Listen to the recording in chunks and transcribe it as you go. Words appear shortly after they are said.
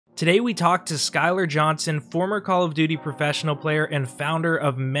Today we talked to Skyler Johnson, former Call of Duty professional player and founder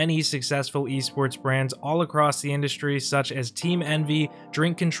of many successful esports brands all across the industry, such as Team EnVy,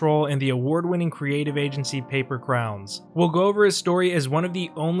 Drink Control, and the award-winning creative agency Paper Crowns. We'll go over his story as one of the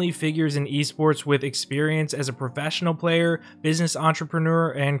only figures in esports with experience as a professional player, business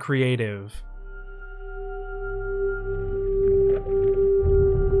entrepreneur, and creative.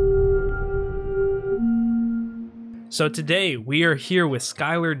 So today we are here with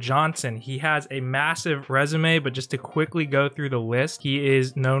Skyler Johnson. He has a massive resume, but just to quickly go through the list, he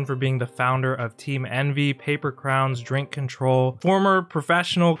is known for being the founder of Team EnVy, Paper Crowns, Drink Control, former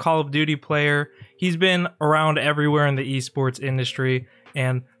professional Call of Duty player. He's been around everywhere in the esports industry,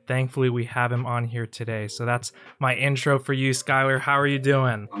 and thankfully we have him on here today. So that's my intro for you, Skyler. How are you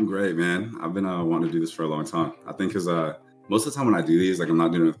doing? I'm great, man. I've been wanting to do this for a long time. I think because most of the time when I do these, like I'm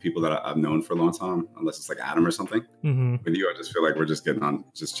not doing it with people that I've known for a long time, unless it's like Adam or something. With you, I just feel like we're just getting on,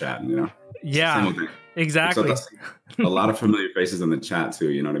 just chatting, you know? Yeah, exactly. So a lot of familiar faces in the chat too,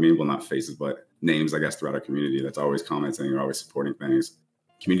 you know what I mean? Well, not faces, but names, I guess, throughout our community that's always commenting or always supporting things.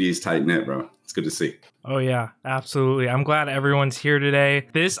 Community is tight knit, bro. It's good to see. Oh yeah, absolutely. I'm glad everyone's here today.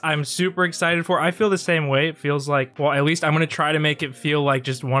 This I'm super excited for. I feel the same way. It feels like, well, at least I'm going to try to make it feel like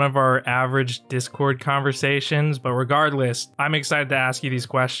just one of our average Discord conversations. But regardless, I'm excited to ask you these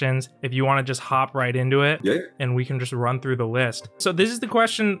questions. If you want to just hop right into it, and we can just run through the list. So this is the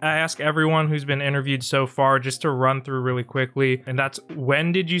question I ask everyone who's been interviewed so far, just to run through really quickly. And that's,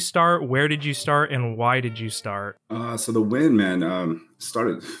 when did you start? Where did you start? And why did you start? So the win, man,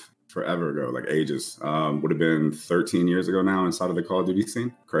 started forever ago, like ages. Would have been 13 years ago now inside of the Call of Duty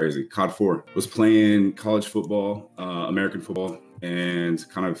scene. Crazy. COD 4. Was playing college football, American football, and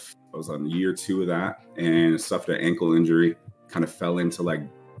kind of, I was on year 2 of that and suffered an ankle injury, kind of fell into like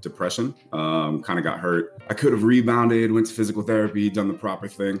depression, kind of got hurt. I could have rebounded, went to physical therapy, done the proper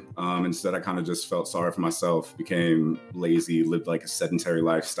thing. Instead, I kind of just felt sorry for myself, became lazy, lived like a sedentary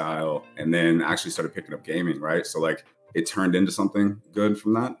lifestyle, and then actually started picking up gaming, right? So like, it turned into something good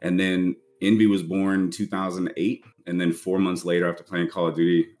from that. And then EnVy was born in 2008. And then 4 months later, after playing Call of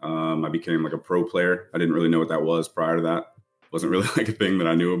Duty, I became like a pro player. I didn't really know what that was prior to that. Wasn't really like a thing that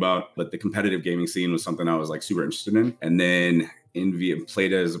I knew about. But the competitive gaming scene was something I was like super interested in. And then EnVy,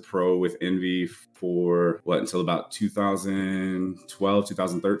 played as a pro with EnVy for until about 2012,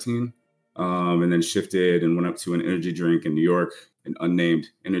 2013. And then shifted and went up to an energy drink in New York, an unnamed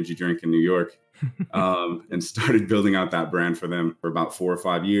energy drink in New York. And started building out that brand for them for about 4 or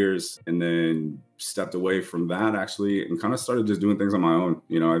 5 years, and then stepped away from that actually and kind of started just doing things on my own.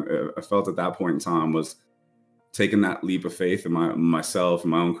 You know, I felt at that point in time was taking that leap of faith in myself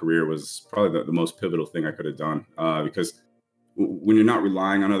and my own career was probably the most pivotal thing I could have done, because when you're not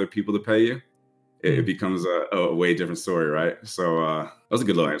relying on other people to pay you, it becomes a way different story, right? So that was a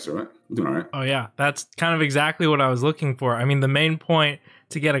good little answer, right? I'm doing all right. Oh yeah, that's kind of exactly what I was looking for. I mean, the main point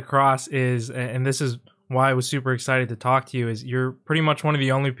to get across is, and this is why I was super excited to talk to you, is you're pretty much one of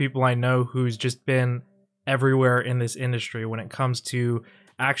the only people I know who's just been everywhere in this industry when it comes to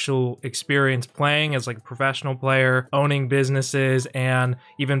actual experience playing as like a professional player, owning businesses, and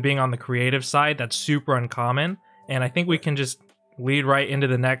even being on the creative side. That's super uncommon. And I think we can just lead right into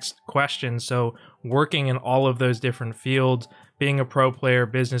the next question. So working in all of those different fields, being a pro player,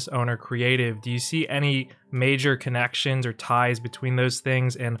 business owner, creative, do you see any major connections or ties between those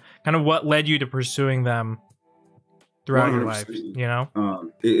things, and kind of what led you to pursuing them throughout your life? You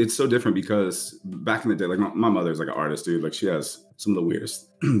know, it's so different because back in the day, like my mother's like an artist, dude. Like she has some of the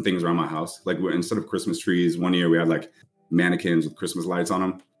weirdest things around my house. Like instead of Christmas trees, one year we had like mannequins with Christmas lights on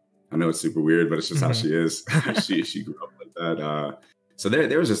them. I know it's super weird, but it's just how she is. she grew up like that. So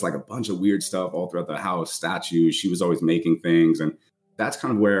there was just like a bunch of weird stuff all throughout the house, statues. She was always making things. And that's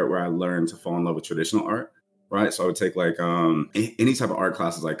kind of where I learned to fall in love with traditional art, right? So I would take like any type of art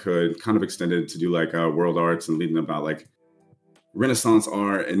classes I could, kind of extended to do like world arts and leading about like Renaissance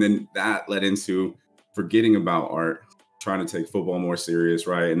art. And then that led into forgetting about art, trying to take football more serious,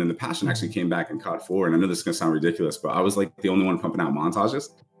 right? And then the passion actually came back in COD 4. And I know this is going to sound ridiculous, but I was like the only one pumping out montages.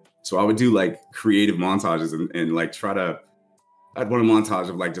 So I would do like creative montages and like I had one montage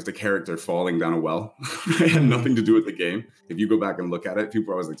of like just a character falling down a well. It had nothing to do with the game. If you go back and look at it,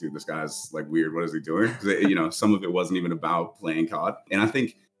 people are always like, dude, this guy's like weird. What is he doing? Because, you know, some of it wasn't even about playing COD. And I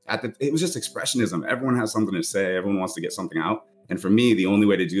think it was just expressionism. Everyone has something to say. Everyone wants to get something out. And for me, the only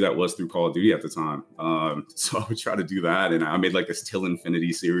way to do that was through Call of Duty at the time. So I would try to do that. And I made like this Till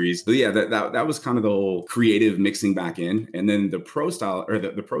Infinity series. But yeah, that was kind of the whole creative mixing back in. And then the pro style, or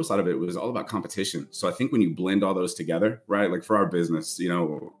the pro side of it, was all about competition. So I think when you blend all those together, right, like for our business, you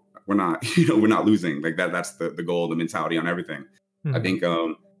know, we're not losing. Like that's the goal, the mentality on everything. I think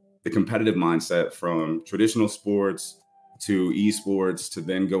the competitive mindset from traditional sports to esports to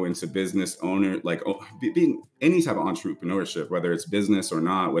then go into business owner, like being any type of entrepreneurship, whether it's business or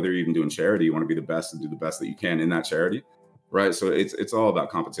not, whether you're even doing charity, you want to be the best and do the best that you can in that charity, right? So it's all about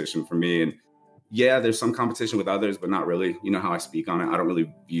competition for me. And yeah, there's some competition with others, but not really. You know how I speak on it. I don't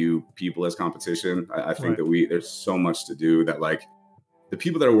really view people as competition. I think that there's so much to do that, like, the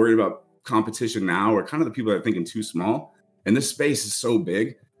people that are worried about competition now are kind of the people that are thinking too small. And this space is so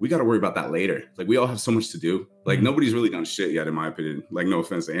big, we got to worry about that later. Like, we all have so much to do. Like, nobody's really done shit yet, in my opinion. Like, no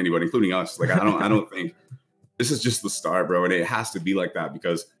offense to anybody, including us. Like, I don't think this is just the start, bro. And it has to be like that,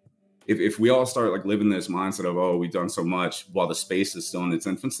 because if we all start like living this mindset of, oh, we've done so much while the space is still in its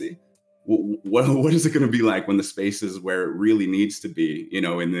infancy, what is it going to be like when the space is where it really needs to be, you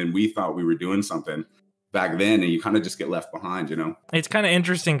know? And then we thought we were doing something back then, and you kind of just get left behind, you know? It's kind of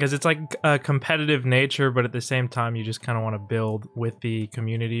interesting because it's like a competitive nature, but at the same time, you just kind of want to build with the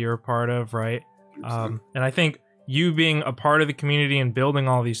community you're a part of, right? And I think you being a part of the community and building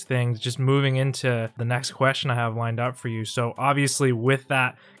all these things, just moving into the next question I have lined up for you. So obviously with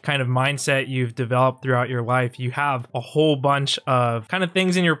that kind of mindset you've developed throughout your life, you have a whole bunch of kind of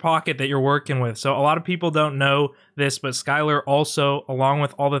things in your pocket that you're working with. So a lot of people don't know this, but Skyler also, along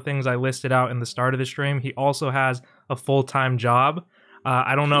with all the things I listed out in the start of the stream, he also has a full-time job.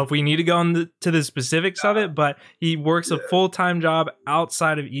 I don't know if we need to go into the specifics of it, but he works a full-time job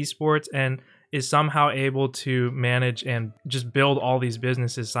outside of esports and is somehow able to manage and just build all these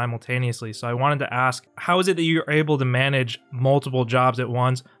businesses simultaneously. So I wanted to ask, how is it that you're able to manage multiple jobs at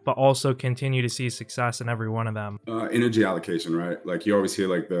once, but also continue to see success in every one of them? Energy allocation, right? Like, you always hear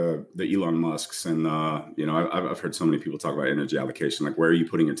like the Elon Musks, and you know, I've heard so many people talk about energy allocation. Like, where are you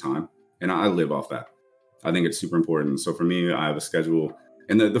putting your time? And I live off that. I think it's super important. So for me, I have a schedule.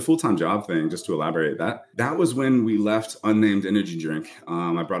 And the full-time job thing, just to elaborate, that was when we left Unnamed Energy Drink.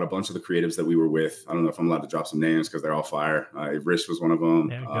 I brought a bunch of the creatives that we were with. I don't know if I'm allowed to drop some names because they're all fire. Rich was one of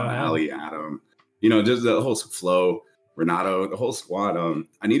them. Ali, Adam, you know, just the whole Flo, Renato, the whole squad.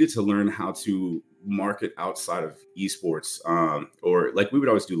 I needed to learn how to market outside of esports, or like we would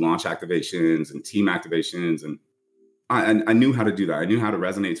always do launch activations and team activations. And I knew how to do that. I knew how to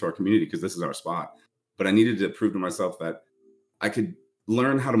resonate to our community because this is our spot. But I needed to prove to myself that I could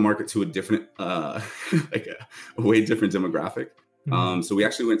learn how to market to a different, like a way different demographic. So we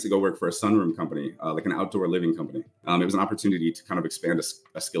actually went to go work for a sunroom company, like an outdoor living company. It was an opportunity to kind of expand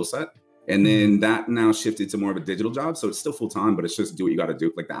a skill set. And then that now shifted to more of a digital job. So it's still full time, but it's just do what you got to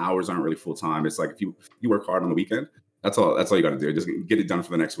do. Like, the hours aren't really full time. It's like if you work hard on the weekend, that's all you got to do. Just get it done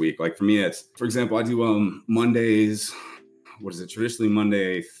for the next week. Like, for me, it's, for example, I do Mondays. What is it? Traditionally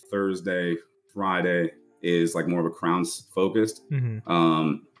Monday, Thursday, Friday is like more of a crowns focused.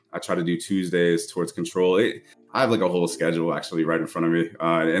 I try to do Tuesdays towards control. I have like a whole schedule actually right in front of me.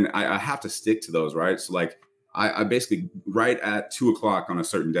 And I have to stick to those, right? So like I basically, right at 2:00 on a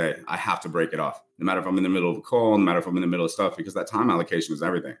certain day, I have to break it off. No matter if I'm in the middle of a call, no matter if I'm in the middle of stuff, because that time allocation is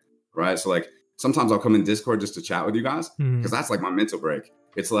everything, right? So like sometimes I'll come in Discord just to chat with you guys, because that's like my mental break.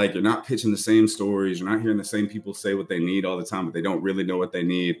 It's like you're not pitching the same stories. You're not hearing the same people say what they need all the time, but they don't really know what they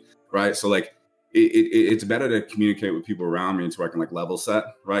need, right? So like, it's better to communicate with people around me until I can like level set,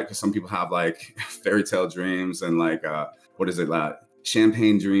 right? Because some people have like fairy tale dreams and like, what is it?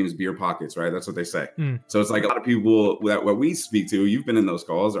 Champagne dreams, beer pockets, right? That's what they say. So it's like a lot of people that what we speak to, you've been in those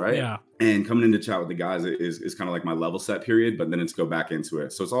calls, right? Yeah. And coming in to chat with the guys is kind of like my level set period, but then it's go back into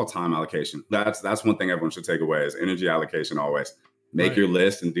it. So it's all time allocation. That's one thing everyone should take away is energy allocation always. Make your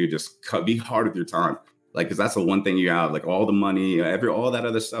list and be hard with your time. Like, because that's the one thing you have, like all the money, all that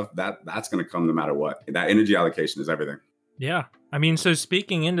other stuff, that's going to come no matter what. That energy allocation is everything. Yeah. I mean, so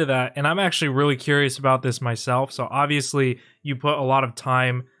speaking into that, and I'm actually really curious about this myself. So obviously you put a lot of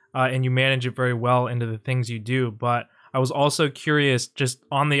time and you manage it very well into the things you do. But I was also curious, just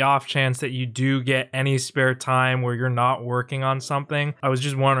on the off chance that you do get any spare time where you're not working on something, I was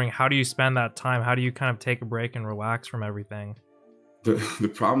just wondering, how do you spend that time? How do you kind of take a break and relax from everything?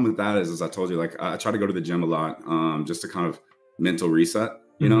 The problem with that is, as I told you, like I try to go to the gym a lot, just to kind of mental reset,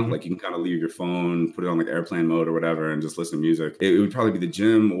 you know, like you can kind of leave your phone, put it on like airplane mode or whatever, and just listen to music. It would probably be the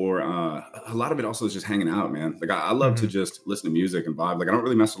gym, or a lot of it also is just hanging out, man. Like I love to just listen to music and vibe. Like I don't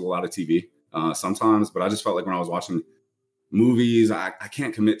really mess with a lot of TV sometimes, but I just felt like when I was watching movies, I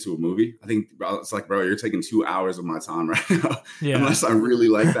can't commit to a movie. I think it's like, bro, you're taking 2 hours of my time right now. Unless I really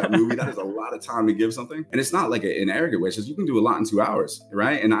like that movie, that is a lot of time to give something. And it's not like an arrogant way. It's just you can do a lot in 2 hours,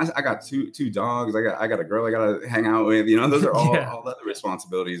 right? And I got two dogs. I got a girl I got to hang out with. You know, those are all other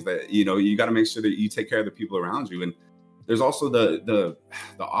responsibilities that, you know, you got to make sure that you take care of the people around you. And there's also the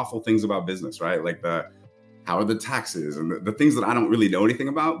awful things about business, right? Like how are the taxes and the things that I don't really know anything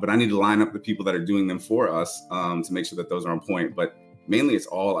about, but I need to line up the people that are doing them for us to make sure that those are on point. But mainly it's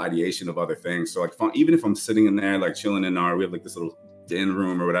all ideation of other things. So like even if I'm sitting in there like chilling in we have like this little den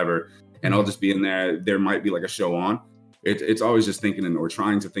room or whatever, and I'll just be in there might be like a show on. It's always just thinking or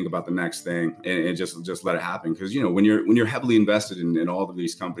trying to think about the next thing and just let it happen. Because, you know, when you're heavily invested in all of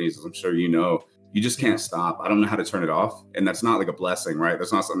these companies, as I'm sure you know, you just can't stop. I don't know how to turn it off. And that's not like a blessing, right?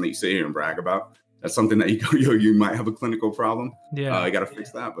 That's not something that you sit here and brag about. That's something that you might have a clinical problem. Yeah. You got to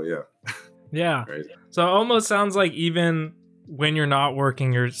fix that. But yeah. Yeah. Crazy. So it almost sounds like even when you're not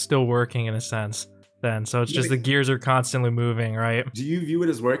working, you're still working in a sense then. So it's just the gears are constantly moving, right? Do you view it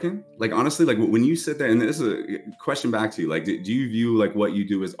as working? Like, honestly, like when you sit there, and this is a question back to you, like, do you view like what you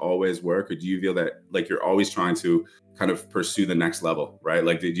do as always work, or do you feel that like you're always trying to kind of pursue the next level, right?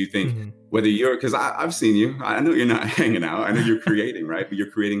 Like, did you think whether you're, because I've seen you, I know you're not hanging out, I know you're creating, right? But you're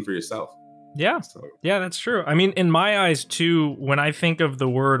creating for yourself. Yeah. So. Yeah, that's true. I mean, in my eyes too, when I think of the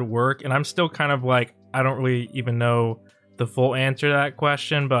word work, and I'm still kind of like, I don't really even know the full answer to that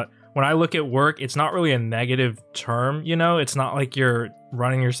question, but when I look at work, it's not really a negative term, you know? It's not like you're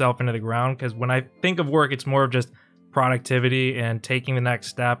running yourself into the ground, because when I think of work, it's more of just productivity and taking the next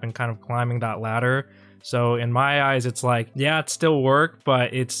step and kind of climbing that ladder. So in my eyes, it's like, yeah, it's still work,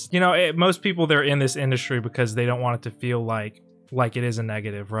 but it's, you know, most people, they're in this industry because they don't want it to feel like it is a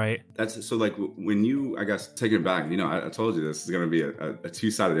negative, right? That's so like when you, I guess, take it back, you know, I told you this is going to be a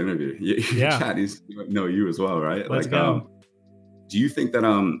two-sided interview. Yeah. Chad needs to know you as well, right? Let's go. Do you think that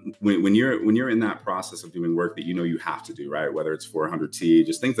when you're in that process of doing work that you know you have to do, right? Whether it's 400T,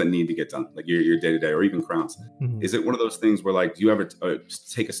 just things that need to get done, like your day-to-day or even crowns, is it one of those things where like, do you ever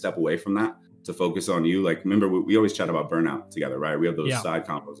take a step away from that to focus on you? Like, remember, we always chat about burnout together, right? We have those side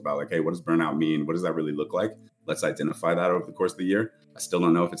combos about like, hey, what does burnout mean? What does that really look like? Let's identify that over the course of the year. I still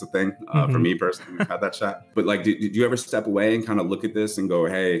don't know if it's a thing. For me personally, we've had that chat. But like, did you ever step away and kind of look at this and go,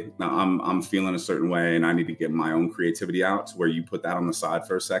 hey, now I'm feeling a certain way and I need to get my own creativity out, to where you put that on the side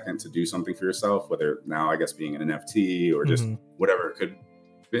for a second to do something for yourself, whether now, I guess, being an NFT or just whatever it could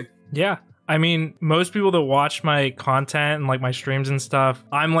be? Yeah. I mean, most people that watch my content and like my streams and stuff,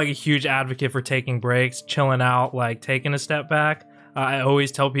 I'm like a huge advocate for taking breaks, chilling out, like taking a step back. I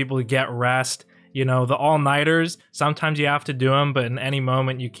always tell people to get rest. You know, the all-nighters, sometimes you have to do them, but in any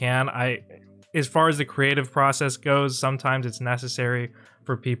moment you can. As far as the creative process goes, sometimes it's necessary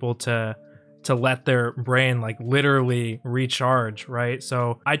for people to let their brain like literally recharge, right?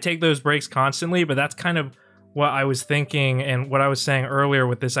 So I take those breaks constantly, but that's kind of what I was thinking, and what I was saying earlier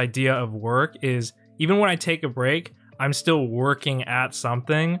with this idea of work is, even when I take a break, I'm still working at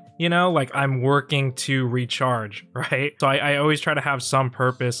something, you know, like I'm working to recharge, right? So I always try to have some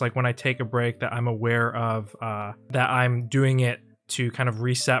purpose, like when I take a break, that I'm aware of, that I'm doing it to kind of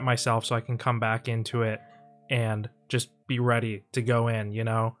reset myself so I can come back into it and just be ready to go in, you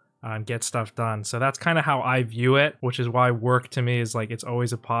know, and get stuff done. So that's kind of how I view it, which is why work to me is like, it's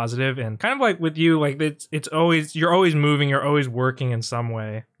always a positive. And kind of like with you, like it's always, you're always moving, you're always working in some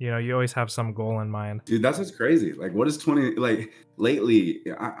way, you know, you always have some goal in mind. Dude, that's what's crazy. Like, what is 20, like lately,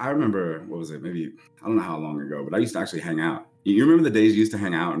 I remember, what was it? Maybe, I don't know how long ago, but I used to actually hang out. You remember the days you used to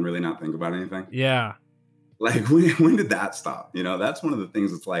hang out and really not think about anything? Yeah. Like, when did that stop? You know, that's one of the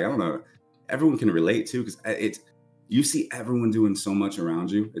things that's like, I don't know, everyone can relate to, because you see everyone doing so much around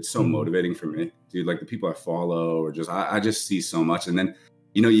you. It's so motivating for me, dude. Like the people I follow, or just, I just see so much. And then,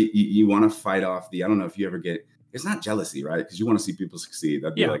 you know, you want to fight off I don't know if you ever get, it's not jealousy, right? Because you want to see people succeed.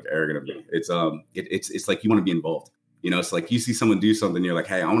 That'd be like arrogant of me. It's like you want to be involved. You know, it's like you see someone do something, you're like,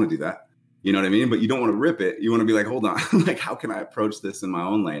 hey, I want to do that. You know what I mean? But you don't want to rip it. You want to be like, hold on, like, how can I approach this in my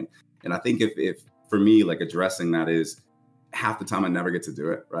own lane? And I think if for me, like addressing that is, half the time I never get to do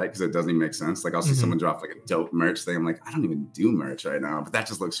it, right? Because it doesn't even make sense. Like I'll see someone drop like a dope merch thing. I'm like, I don't even do merch right now, but that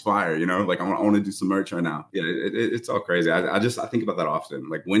just looks fire, you know? Like I want to do some merch right now. Yeah, it's all crazy. I think about that often.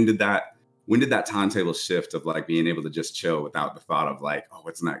 Like when did that timetable shift of like being able to just chill without the thought of like, oh,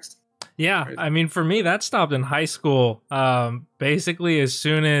 what's next? Yeah, Crazy. I mean, for me, that stopped in high school. Basically, as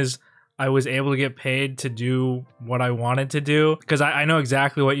soon as I was able to get paid to do what I wanted to do, because I know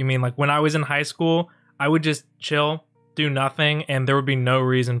exactly what you mean. Like when I was in high school, I would just chill, do nothing, and there would be no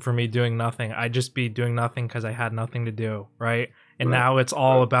reason for me doing nothing. I'd just be doing nothing because I had nothing to do, right? And now it's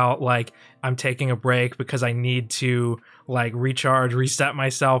all about like, I'm taking a break because I need to like recharge, reset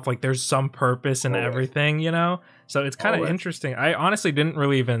myself. Like there's some purpose in everything, you know? So it's kind of interesting. I honestly didn't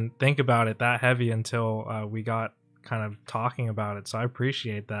really even think about it that heavy until we got kind of talking about it. So I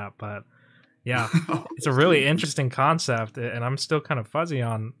appreciate that. But yeah, it's a really interesting concept, and I'm still kind of fuzzy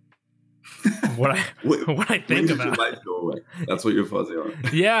on what I what I When think did your about. life go away? That's what you're fuzzy on.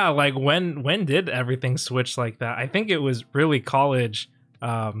 Yeah, like when did everything switch like that? I think it was really college.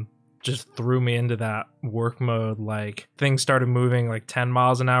 Just threw me into that work mode. Like things started moving like 10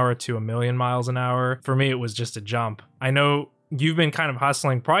 miles an hour to a million miles an hour. For me, it was just a jump. I know you've been kind of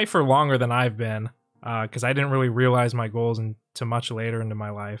hustling probably for longer than I've been, because I didn't really realize my goals until much later into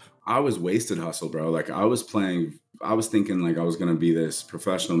my life. I was wasted hustle, bro. Like I was thinking like I was going to be this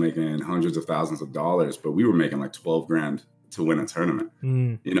professional making hundreds of thousands of dollars, but we were making like 12 grand to win a tournament.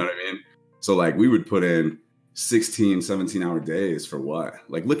 You know what I mean? So like we would put in 16, 17-hour days for what?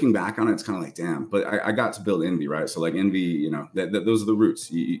 Like looking back on it, it's kind of like, damn, but I got to build EnVy, right? So like EnVy, you know, those are the roots.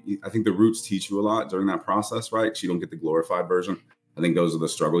 I think the roots teach you a lot during that process, right? So you don't get the glorified version. I think those are the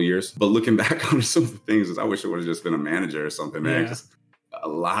struggle years. But looking back on some of the things is I wish I would have just been a manager or something, man. Because a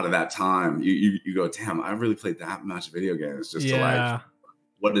lot of that time you go, damn, I really played that much video games just to like,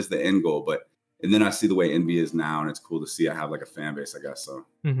 what is the end goal? And then I see the way EnVy is now, and it's cool to see I have like a fan base, I guess. So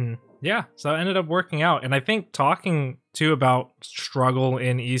yeah, so it ended up working out. And I think talking too about struggle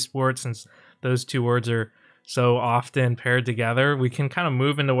in esports, since those two words are so often paired together, we can kind of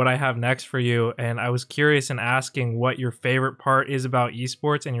move into what I have next for you. And I was curious in asking what your favorite part is about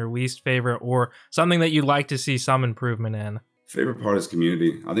esports and your least favorite, or something that you'd like to see some improvement in. Favorite part is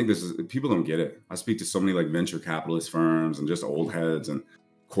community. I think people don't get it. I speak to so many like venture capitalist firms and just old heads and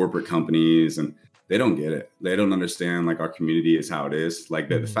corporate companies, and they don't get it. They don't understand like our community is how it is. Like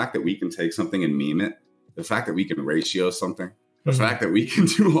the fact that we can take something and meme it, the fact that we can ratio something, the fact that we can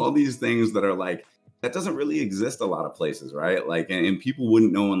do all these things that are like, that doesn't really exist a lot of places, right? Like, and people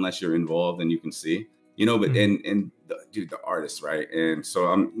wouldn't know unless you're involved and you can see, you know, but dude, the artists, right? And so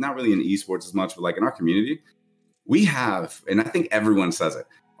I'm not really in esports as much, but like in our community, we have, and I think everyone says it,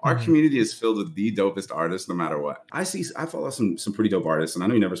 our community is filled with the dopest artists, no matter what. I follow some pretty dope artists, and I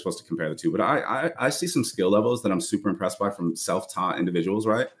know you're never supposed to compare the two, but I see some skill levels that I'm super impressed by from self-taught individuals,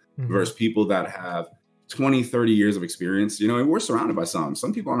 right? Versus people that have 20, 30 years of experience, you know, and we're surrounded by some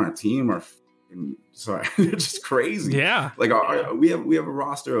people on our team are, sorry, they're just crazy. Yeah. Like we have a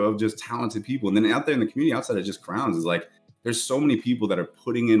roster of just talented people. And then out there in the community outside of just crowns is like, there's so many people that are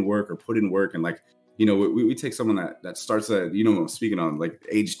putting in work and like, you know, we take someone that starts at, you know what I'm speaking on, like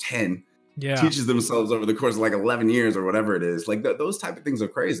age 10, teaches themselves over the course of like 11 years or whatever it is. Like those type of things are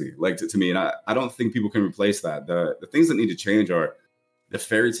crazy, like to me. And I don't think people can replace that. The things that need to change are the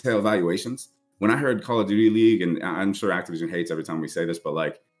fairy tale evaluations. When I heard Call of Duty League, and I'm sure Activision hates every time we say this, but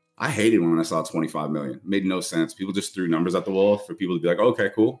like, I hated when I saw 25 million. It made no sense. People just threw numbers at the wall for people to be like,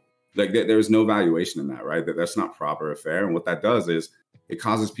 okay, cool. Like there's no valuation in that, right? That's not proper or fair. And what that does is it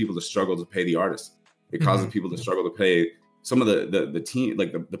causes people to struggle to pay the artists. It causes people to struggle to pay some of the team,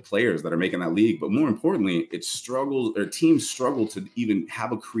 like the players that are making that league. But more importantly, teams struggle to even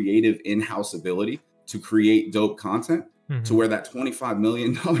have a creative in-house ability to create dope content to where that $25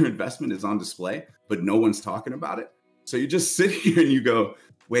 million investment is on display, but no one's talking about it. So you just sit here and you go,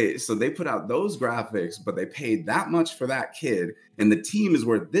 wait, so they put out those graphics, but they paid that much for that kid, and the team is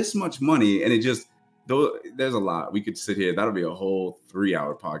worth this much money, and it just, there's a lot. We could sit here. That'll be a whole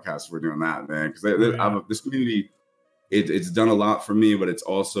 3-hour podcast if we're doing that, man. Because this community, it's done a lot for me, but it's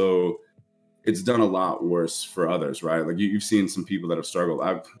done a lot worse for others, right? Like you've seen some people that have struggled.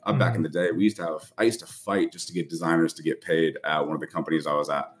 I back in the day, I used to fight just to get designers to get paid at one of the companies I was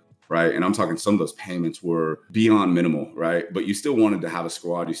at, right? And I'm talking some of those payments were beyond minimal, right? But you still wanted to have a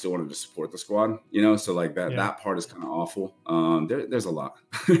squad. You still wanted to support the squad, you know? So like that part is kind of awful. There's a lot.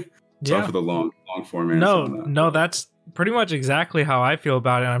 Sorry for the long form answer. No, that's pretty much exactly how I feel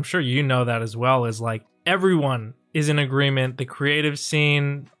about it. And I'm sure you know that as well, is like everyone is in agreement. The creative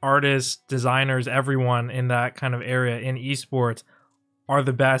scene, artists, designers, everyone in that kind of area in esports are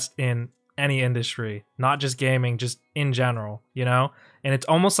the best in any industry, not just gaming, just in general, you know? And it's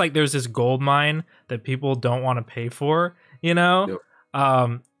almost like there's this gold mine that people don't want to pay for, you know?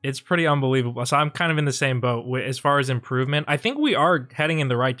 Yep. It's pretty unbelievable. So I'm kind of in the same boat as far as improvement. I think we are heading in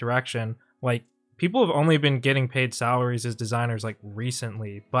the right direction. Like people have only been getting paid salaries as designers like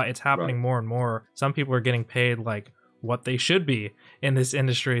recently, but it's happening more and more. Some people are getting paid like what they should be in this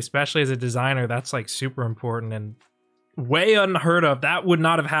industry, especially as a designer. That's like super important and way unheard of. That would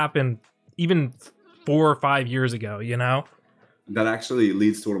not have happened even 4 or 5 years ago, you know? That actually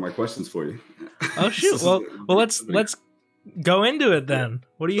leads to one of my questions for you. Oh shoot. Well, let's go into it then.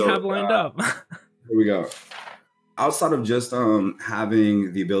 What do you have lined up? Here we go. Outside of just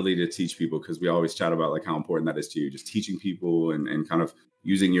having the ability to teach people, because we always chat about like how important that is to you, just teaching people and kind of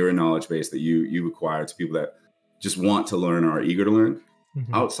using your knowledge base that you acquire to people that just want to learn or are eager to learn.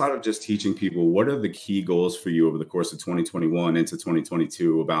 Outside of just teaching people, what are the key goals for you over the course of 2021 into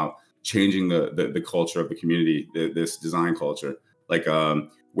 2022 about changing the culture of the community, this design culture? Like,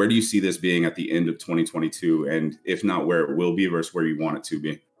 where do you see this being at the end of 2022? And if not, where it will be versus where you want it to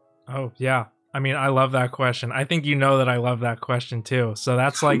be? Oh, yeah. I mean, I love that question. I think you know that I love that question too. So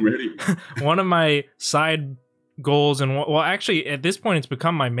that's like one of my side goals. And well, actually, at this point, it's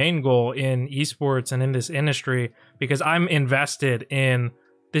become my main goal in esports and in this industry, because I'm invested in,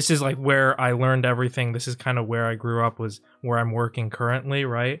 this is like where I learned everything. This is kind of where I grew up, was where I'm working currently,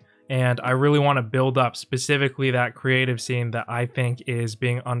 right? And I really want to build up specifically that creative scene that I think is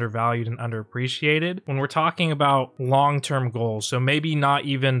being undervalued and underappreciated. When we're talking about long-term goals, so maybe not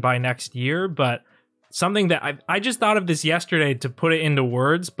even by next year, but something that I just thought of this yesterday to put it into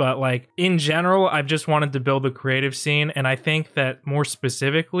words, but like in general, I've just wanted to build a creative scene. And I think that more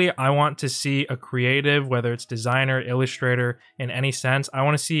specifically, I want to see a creative, whether it's designer, illustrator, in any sense, I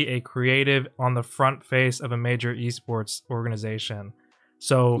want to see a creative on the front face of a major esports organization.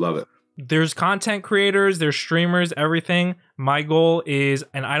 So love it. There's content creators, there's streamers, everything. My goal is,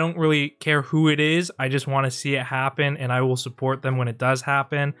 and I don't really care who it is, I just want to see it happen, and I will support them when it does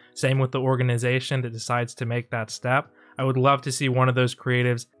happen. Same with the organization that decides to make that step. I would love to see one of those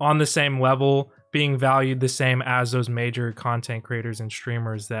creatives on the same level, being valued the same as those major content creators and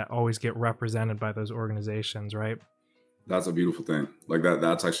streamers that always get represented by those organizations, right? That's a beautiful thing. Like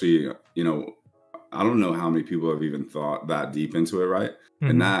that's actually, you know, I don't know how many people have even thought that deep into it, right? Mm-hmm.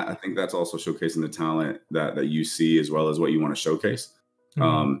 And that, I think that's also showcasing the talent that you see, as well as what you want to showcase.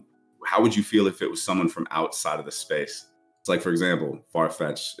 Mm-hmm. How would you feel if it was someone from outside of the space? It's like, for example,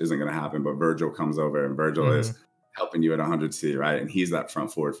 Farfetch isn't going to happen, but Virgil comes over, and Virgil mm-hmm. is helping you at 100C, right? And he's that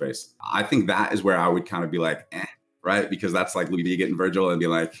front forward face. I think that is where I would kind of be like, right? Because that's like Louis D getting Virgil and be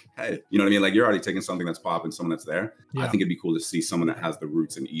like, hey, you know what I mean? Like, you're already taking something that's popping, someone that's there. Yeah. I think it'd be cool to see someone that has the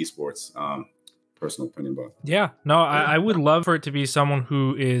roots in esports. Personal opinion, but yeah, no, I would love for it to be someone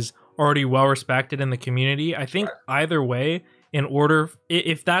who is already well respected in the community. I think either way, in order,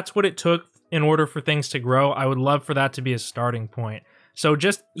 if that's what it took in order for things to grow, I would love for that to be a starting point. So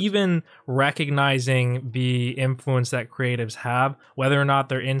just even recognizing the influence that creatives have, whether or not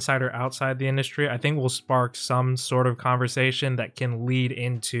they're inside or outside the industry, I think will spark some sort of conversation that can lead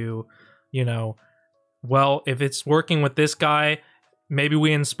into, you know, well, if it's working with this guy, maybe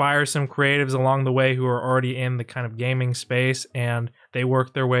we inspire some creatives along the way who are already in the kind of gaming space, and they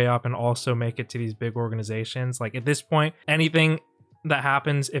work their way up and also make it to these big organizations. Like, at this point, anything that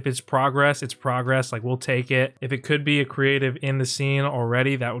happens, if it's progress, it's progress. Like, we'll take it. If it could be a creative in the scene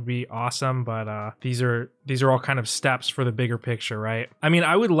already, that would be awesome. But these are all kind of steps for the bigger picture, right? I mean,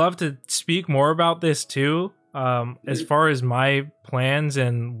 I would love to speak more about this too, as far as my plans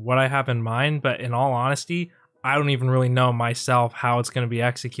and what I have in mind. But in all honesty, I don't even really know myself how it's going to be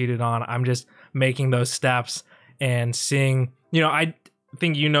executed on. I'm just making those steps and seeing, you know, I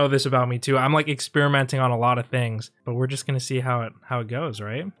think you know this about me too. I'm like experimenting on a lot of things, but we're just going to see how it goes,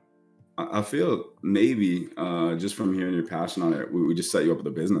 right? I feel maybe just from hearing your passion on it, we just set you up with a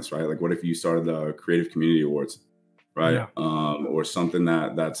business, right? Like, what if you started the Creative Community Awards, right? Yeah. Or something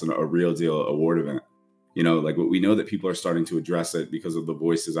that's a real deal award event. You know, like, we know that people are starting to address it because of the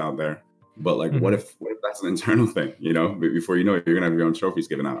voices out there. But like, mm-hmm. what if that's an internal thing, you know, before you know it, you're going to have your own trophies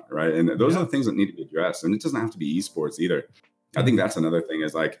given out, right? And those are the things that need to be addressed. And it doesn't have to be esports either. I think that's another thing,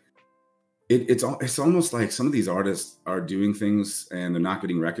 is like, it's almost like some of these artists are doing things and they're not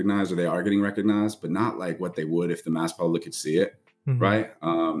getting recognized, or they are getting recognized, but not like what they would if the mass public could see it, mm-hmm. right?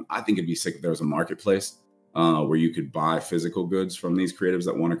 I think it'd be sick if there was a marketplace where you could buy physical goods from these creatives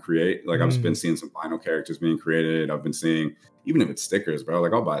that want to create. Like, I've been seeing some vinyl characters being created. I've been seeing, even if it's stickers, bro,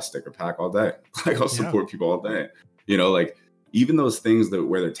 like, I'll buy a sticker pack all day. Like, I'll support people all day. You know, like, even those things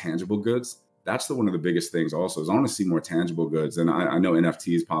where they're tangible goods, that's one of the biggest things also, is I want to see more tangible goods. And I know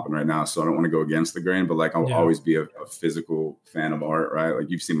NFT is popping right now, so I don't want to go against the grain, but like, I'll always be a physical fan of art, right? Like,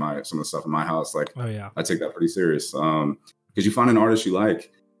 you've seen some of the stuff in my house. Like, I take that pretty serious. Because you find an artist you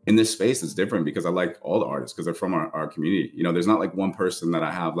like in this space, it's different, because I like all the artists because they're from our community. You know, there's not like one person that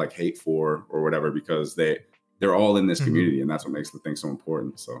I have like hate for or whatever, because they're all in this mm-hmm. community, and that's what makes the thing so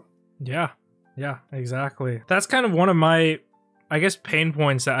important. So yeah, exactly. That's kind of one of my, I guess, pain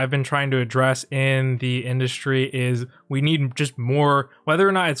points that I've been trying to address in the industry, is we need just more, whether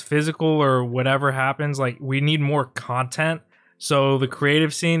or not it's physical or whatever happens, like, we need more content. So the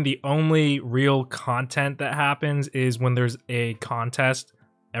creative scene, the only real content that happens is when there's a contest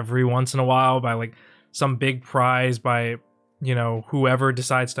every once in a while by like some big prize by, you know, whoever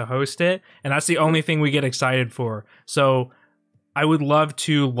decides to host it. And that's the only thing we get excited for. So I would love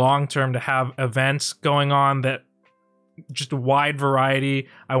to long-term to have events going on that just a wide variety.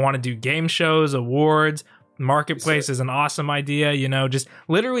 I want to do game shows, awards, Marketplace is an awesome idea, you know, just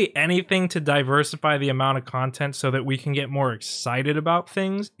literally anything to diversify the amount of content so that we can get more excited about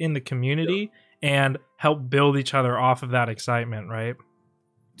things in the community and help build each other off of that excitement, right?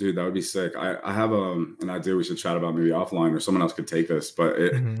 Dude, that would be sick. I have an idea we should chat about maybe offline, or someone else could take this. But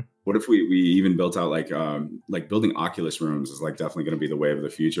what if we even built out like building Oculus rooms is like definitely going to be the wave of the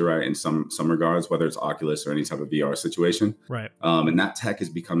future, right? In some regards, whether it's Oculus or any type of VR situation, right? And that tech is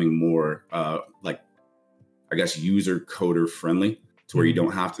becoming more like, I guess, user coder friendly, to where you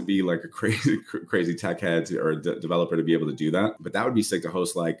don't have to be like a crazy tech head or a developer to be able to do that. But that would be sick to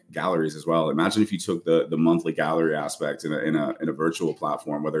host like galleries as well. Imagine if you took the monthly gallery aspect in a virtual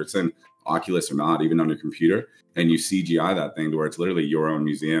platform, whether it's in Oculus or not, even on your computer, and you CGI that thing to where it's literally your own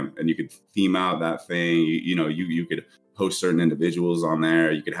museum, and you could theme out that thing. You could host certain individuals on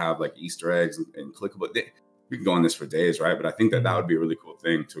there. You could have like Easter eggs and clickable. We could go on this for days, right? But I think that would be a really cool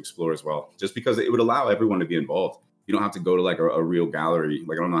thing to explore as well, just because it would allow everyone to be involved. You don't have to go to like a real gallery.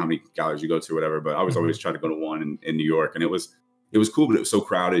 Like, I don't know how many galleries you go to or whatever, but I was always trying to go to one in New York, and it was cool, but it was so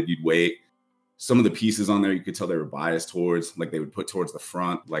crowded. You'd wait. Some of the pieces on there, you could tell they were biased towards, like they would put towards the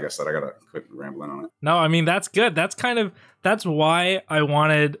front. Like I said, I got to quit rambling on it. No, I mean, that's good. That's why I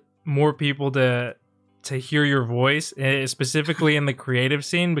wanted more people to hear your voice, specifically in the creative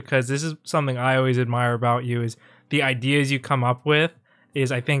scene, because this is something I always admire about you, is the ideas you come up with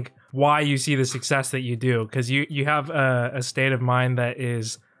is, I think, why you see the success that you do, because you have a state of mind that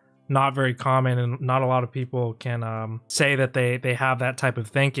is not very common, and not a lot of people can say that they have that type of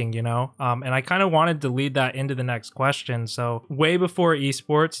thinking, you know. And I kind of wanted to lead that into the next question. So way before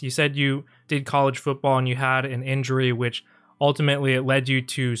esports, you said you did college football and you had an injury, which ultimately it led you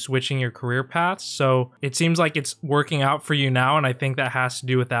to switching your career paths. So it seems like it's working out for you now, and I think that has to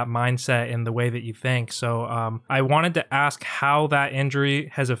do with that mindset and the way that you think. So I wanted to ask how that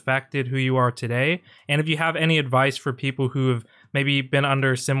injury has affected who you are today, and if you have any advice for people who have maybe been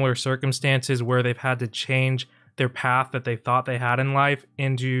under similar circumstances where they've had to change their path that they thought they had in life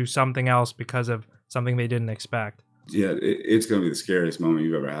into something else because of something they didn't expect. Yeah, it's going to be the scariest moment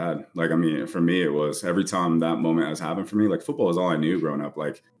you've ever had. Like, I mean, for me, it was every time that moment has happened for me. Like, football is all I knew growing up.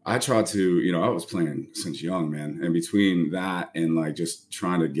 Like, I tried to, you know, I was playing since young, man. And between that and like just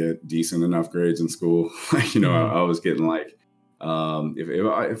trying to get decent enough grades in school, like, you know, I was getting like,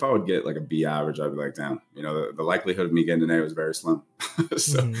 if I would get like a B average, I'd be like, damn, you know, the likelihood of me getting an A was very slim.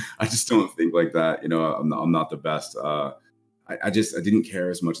 So I just don't think like that. You know, I'm not the best. I didn't care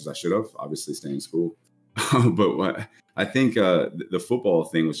as much as I should have, obviously staying in school. But what I think the football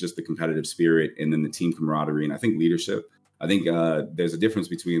thing was just the competitive spirit, and then the team camaraderie, and I think leadership. I think there's a difference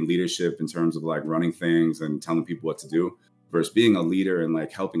between leadership in terms of like running things and telling people what to do versus being a leader and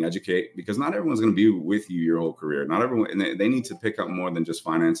like helping educate, because not everyone's going to be with you your whole career. Not everyone, and they need to pick up more than just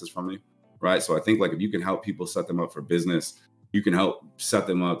finances from you, right? So I think like if you can help people set them up for business, you can help set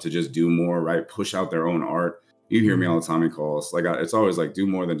them up to just do more, right? Push out their own art. You hear me all the time in calls. Like it's always like, do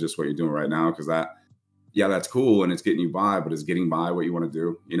more than just what you're doing right now, because that's cool and it's getting you by, but is getting by what you want to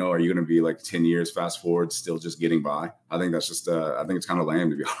do? You know, are you going to be like 10 years fast forward still just getting by? I think that's just I think it's kind of lame,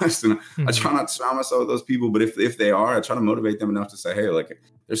 to be honest. And I try not to surround myself with those people, but if they are, I try to motivate them enough to say, hey, like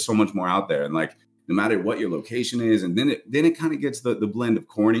there's so much more out there, and like no matter what your location is. And then it kind of gets the blend of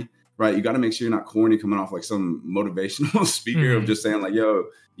corny, right? You got to make sure you're not corny coming off like some motivational speaker of just saying like, yo,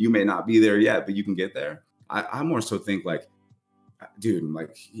 you may not be there yet, but you can get there. I more so think like, dude,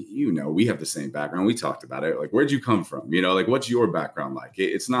 like, you know, we have the same background. We talked about it. Like, where'd you come from? You know, like, what's your background like?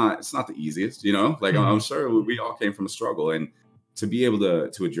 It's not the easiest, you know, like I'm sure we all came from a struggle, and to be able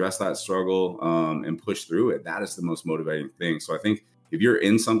to address that struggle and push through it, that is the most motivating thing. So I think if you're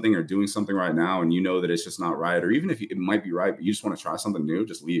in something or doing something right now and you know that it's just not right, or even if it might be right, but you just want to try something new,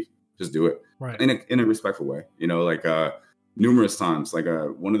 just leave, just do it right in a respectful way, you know, like, numerous times. Like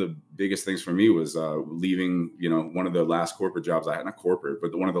one of the biggest things for me was leaving, you know, one of the last corporate jobs I had, not corporate,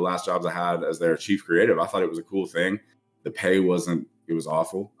 but one of the last jobs I had as their chief creative. I thought it was a cool thing. The pay wasn't, it was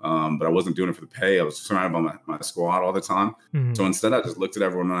awful. But I wasn't doing it for the pay. I was surrounded by my squad all the time. So instead I just looked at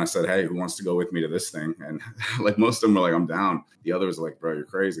everyone and I said, hey, who wants to go with me to this thing? And like most of them were like, I'm down. The others were like, bro, you're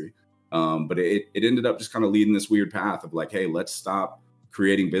crazy. But it ended up just kind of leading this weird path of like, hey, let's stop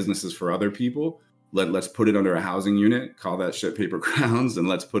creating businesses for other people. Let's put it under a housing unit, call that shit paper crowns, and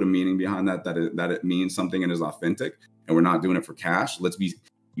let's put a meaning behind that it means something and is authentic, and we're not doing it for cash. Let's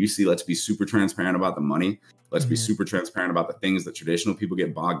be super transparent about the money. Let's be super transparent about the things that traditional people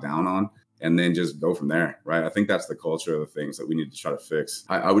get bogged down on, and then just go from there, right? I think that's the culture of the things that we need to try to fix.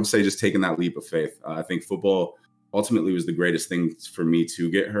 I would say just taking that leap of faith. I think football ultimately was the greatest thing for me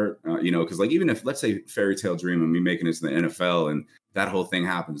to get hurt, you know, because like even if, let's say, fairy tale dream and me making it to the NFL and that whole thing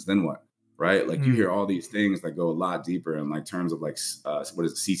happens, then what? right? Like you hear all these things that go a lot deeper in like terms of like what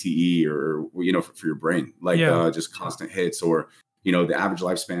is it, CTE or for your brain, like just constant hits, or the average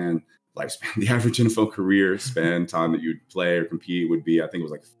lifespan, the average NFL career span time that you'd play or compete would be, I think it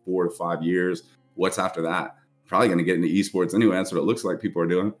was like 4 to 5 years. What's after that? Probably going to get into esports anyway. That's what it looks like people are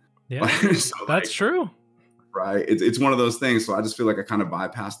doing. Yeah, so that's true. Right. It's one of those things. So I just feel like I kind of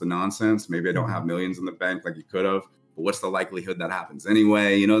bypassed the nonsense. Maybe I don't have millions in the bank like you could have, but what's the likelihood that happens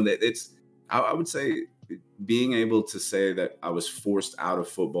anyway? I would say being able to say that I was forced out of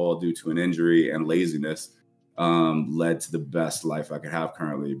football due to an injury and laziness led to the best life I could have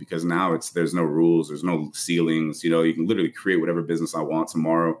currently, because now there's no rules, there's no ceilings. You can literally create whatever business I want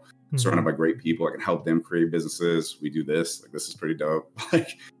tomorrow. I'm surrounded by great people. I can help them create businesses. We do this. Like, this is pretty dope.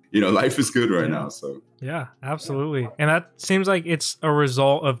 Life is good right now. So yeah, absolutely. And that seems like it's a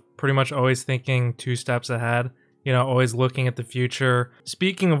result of pretty much always thinking 2 steps ahead, always looking at the future.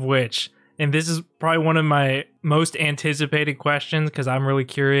 Speaking of which, and this is probably one of my most anticipated questions because I'm really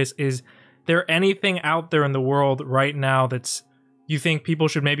curious, is there anything out there in the world right now that's you think people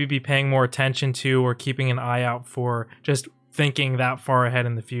should maybe be paying more attention to or keeping an eye out for, just thinking that far ahead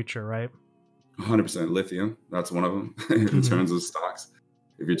in the future, right? 100% lithium. That's one of them in terms of stocks.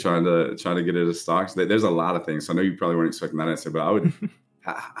 If you're trying to get into stocks, there's a lot of things. So I know you probably weren't expecting that answer, but I would.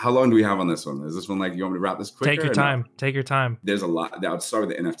 How long do we have on this one? Is this one like you want me to wrap this quicker? Take your time. No? Take your time. There's a lot. I would start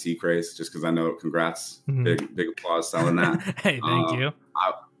with the NFT craze, just because I know. Congrats, big applause selling that. Hey, thank you.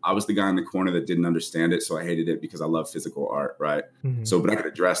 I was the guy in the corner that didn't understand it, so I hated it because I love physical art, right? So, but I could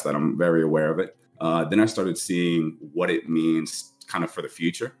address that. I'm very aware of it. Then I started seeing what it means, kind of for the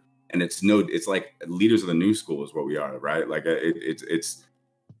future, and it's like leaders of the new school is what we are, right? Like it's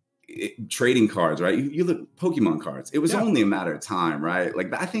trading cards, right? You look Pokemon cards. It was only a matter of time, right?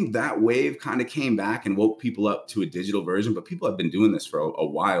 Like I think that wave kind of came back and woke people up to a digital version, but people have been doing this for a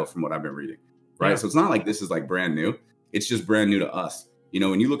while from what I've been reading, right? So it's not like this is like brand new. It's just brand new to us.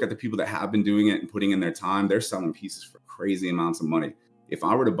 When you look at the people that have been doing it and putting in their time, they're selling pieces for crazy amounts of money. If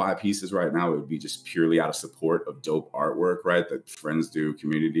I were to buy pieces right now, it would be just purely out of support of dope artwork, right? That friends do,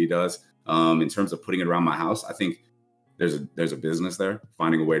 community does. In terms of putting it around my house, I think there's a business there,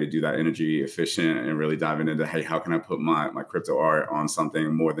 finding a way to do that energy efficient and really diving into, hey, how can I put my crypto art on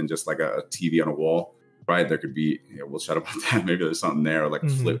something more than just like a TV on a wall, right? There could be, we'll chat about that. Maybe there's something there, or like a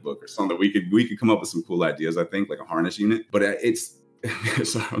flip book or something. We could come up with some cool ideas, I think, like a harness unit. But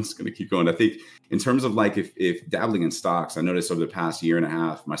so I'm just going to keep going. I think in terms of like if dabbling in stocks, I noticed over the past year and a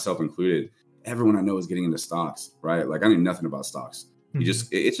half, myself included, everyone I know is getting into stocks, right? Like I knew nothing about stocks.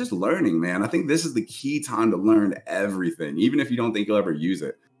 It's just learning, man. I think this is the key time to learn everything, even if you don't think you'll ever use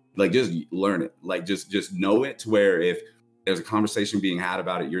it. Like just learn it, like just know it to where if there's a conversation being had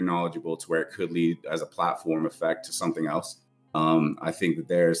about it, you're knowledgeable to where it could lead as a platform effect to something else. I think that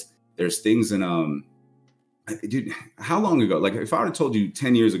there's things in dude, how long ago? Like if I would have told you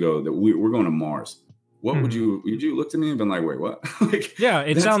 10 years ago that we're going to Mars, what would you look to me and been like, wait, what? Like, yeah,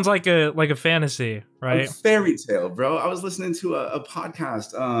 it sounds like a fantasy, right? A fairy tale, bro. I was listening to a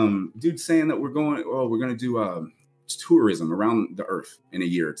podcast, dude saying that we're going to do tourism around the earth in a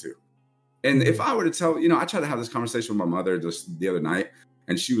year or two. And if I were to tell, I tried to have this conversation with my mother just the other night,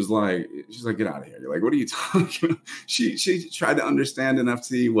 and she's like, get out of here. You're like, what are you talking about? She tried to understand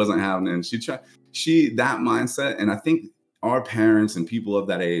NFT, wasn't happening. That mindset. And I think our parents and people of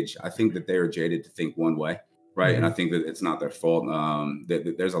that age, I think that they are jaded to think one way, right? And I think that it's not their fault.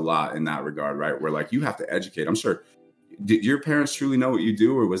 That there's a lot in that regard, right? Where like you have to educate. I'm sure. Did your parents truly know what you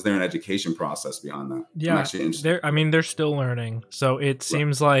do, or was there an education process behind that? Yeah, they're still learning. So it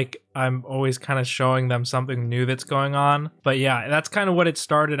seems like I'm always kind of showing them something new that's going on. But yeah, that's kind of what it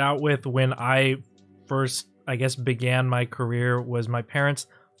started out with when I first, I guess, began my career, was my parents'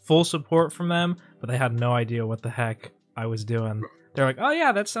 full support from them, but they had no idea what the heck I was doing. They're like, oh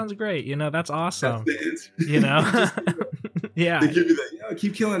yeah, that sounds great. That's awesome. Yeah. They give you that,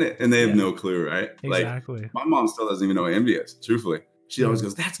 keep killing it. And they have no clue, right? Exactly. Like, my mom still doesn't even know what EnVy is, truthfully. She always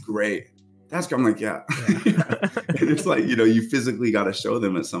goes, that's great. I'm like, yeah. And it's like, you physically got to show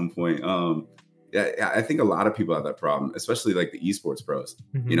them at some point. I think a lot of people have that problem, especially like the esports pros.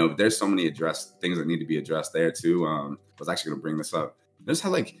 There's so many things that need to be addressed there too. I was actually going to bring this up. Notice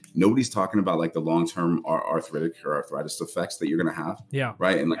how like nobody's talking about like the long-term arthritic or arthritis effects that you're going to have. Yeah.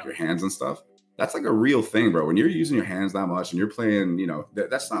 Right. And like your hands and stuff. That's like a real thing, bro. When you're using your hands that much and you're playing,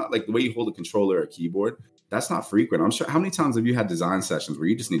 that's not like the way you hold a controller or a keyboard. That's not frequent. I'm sure. How many times have you had design sessions where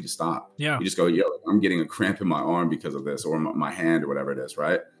you just need to stop? Yeah. You just go, I'm getting a cramp in my arm because of this, or my hand, or whatever it is.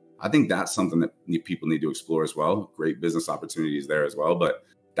 Right. I think that's something that people need to explore as well. Great business opportunities there as well. But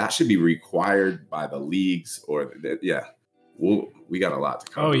that should be required by the leagues or we got a lot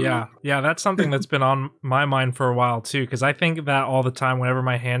to cover. Oh yeah. Yeah, that's something that's been on my mind for a while too, because I think that all the time whenever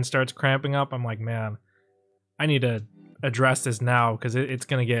my hand starts cramping up, I'm like, man, I need to address this now because it's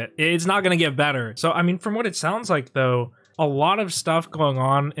not gonna get better. So I mean, from what it sounds like though, a lot of stuff going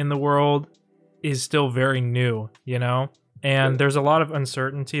on in the world is still very new, you know? And there's a lot of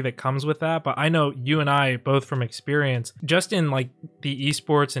uncertainty that comes with that. But I know you and I, both from experience, just in like the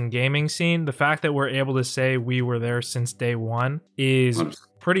esports and gaming scene, the fact that we're able to say we were there since day one is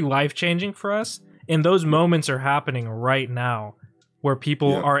pretty life-changing for us. And those moments are happening right now where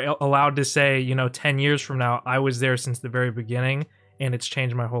people are allowed to say, you know, 10 years from now, I was there since the very beginning and it's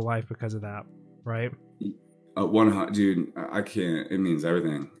changed my whole life because of that, right? Dude, I can't. It means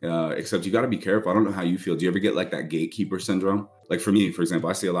everything. Except you got to be careful. I don't know how you feel. Do you ever get like that gatekeeper syndrome? Like for me, for example,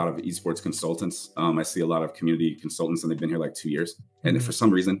 I see a lot of esports consultants. I see a lot of community consultants, and they've been here like 2 years. And for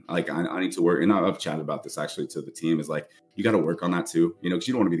some reason, like I need to work. And I've chatted about this actually to the team. Is like you got to work on that too. You know, because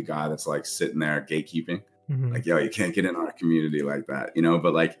you don't want to be the guy that's like sitting there gatekeeping. Like, yo, you can't get in our community like that. You know,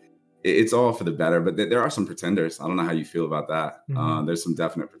 but like it's all for the better. But there are some pretenders. I don't know how you feel about that. There's some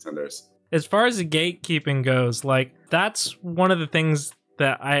definite pretenders. As far as the gatekeeping goes, like that's one of the things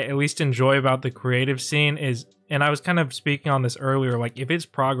that I at least enjoy about the creative scene is, and I was kind of speaking on this earlier, like if it's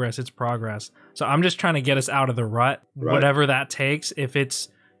progress, it's progress. So I'm just trying to get us out of the rut, whatever that takes. If it's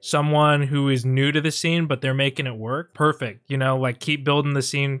someone who is new to the scene, but they're making it work, perfect. You know, like keep building the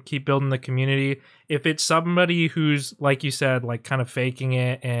scene, keep building the community. If it's somebody who's, like you said, like kind of faking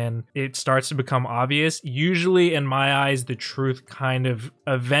it and it starts to become obvious, usually in my eyes, the truth kind of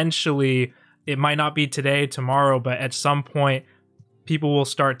eventually, it might not be today, tomorrow, but at some point, people will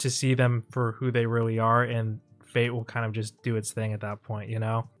start to see them for who they really are, and fate will kind of just do its thing at that point, you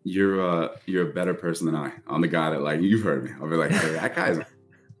know? You're a better person than I. I'm the guy that, like, you've heard me. I'll be like, hey, that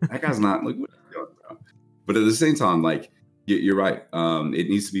guy's not, like, what are you doing, bro? But at the same time, like, you're right. It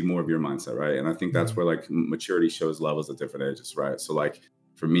needs to be more of your mindset, right? And I think that's where like maturity shows levels at different ages, right? So like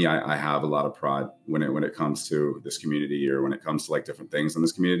for me, I have a lot of pride when it comes to this community or when it comes to like different things in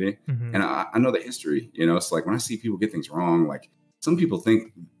this community. And I know the history, you know. It's like when I see people get things wrong, like some people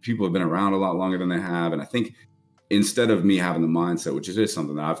think people have been around a lot longer than they have, and I think instead of me having the mindset, which is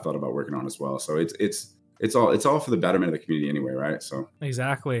something that I've thought about working on as well. So it's all for the betterment of the community anyway, right? So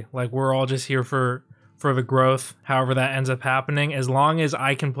exactly, like we're all just here for the growth, however that ends up happening. As long as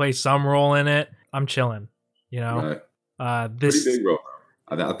I can play some role in it, I'm chilling, you know? This pretty big role.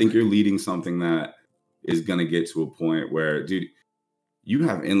 I think you're leading something that is going to get to a point where, dude, you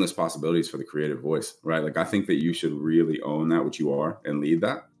have endless possibilities for the creative voice, right? Like I think that you should really own that, which you are, and lead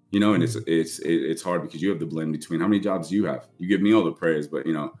that, you know? And it's hard because you have the blend between how many jobs do you have? You give me all the praise, but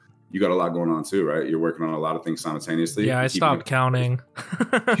you know, you got a lot going on too, right? You're working on a lot of things simultaneously. Yeah, I stopped counting.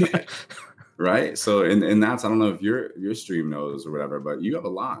 Right. So, and that's, I don't know if your stream knows or whatever, but you have a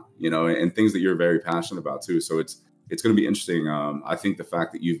lot, you know, and things that you're very passionate about too. So it's going to be interesting. I think the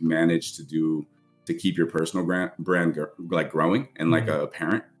fact that you've managed to keep your personal brand like growing and like a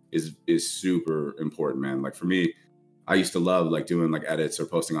parent is super important, man. Like for me, I used to love like doing like edits or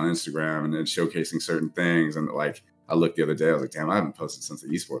posting on Instagram and then showcasing certain things. And like, I looked the other day, I was like, damn, I haven't posted since the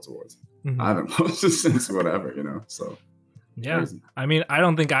esports awards. I haven't posted since whatever, you know, so. Yeah, crazy. I mean, I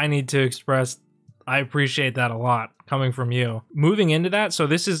don't think I need to express, I appreciate that a lot coming from you. Moving into that, so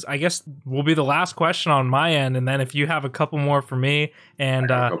this is, I guess, will be the last question on my end, and then if you have a couple more for me,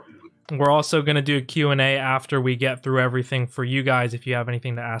 and we're also going to do a Q&A after we get through everything for you guys if you have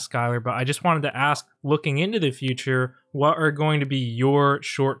anything to ask Skyler, but I just wanted to ask, looking into the future, what are going to be your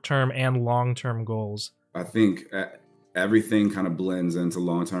short-term and long-term goals? I think everything kind of blends into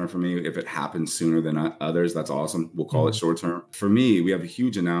long term for me. If it happens sooner than others, that's awesome. We'll call it short term. For me, we have a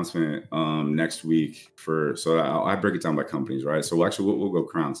huge announcement next week so I break it down by companies, right? So we'll go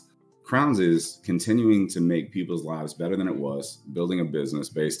Crowns. Crowns is continuing to make people's lives better than it was, building a business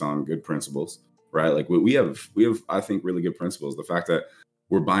based on good principles, right? Like we have, I think, really good principles. The fact that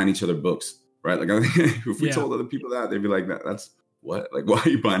we're buying each other books, right? Like I think if we told other people that, they'd be like, that's what? Like, why are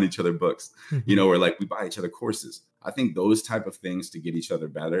you buying each other books? You know, or like we buy each other courses. I think those type of things to get each other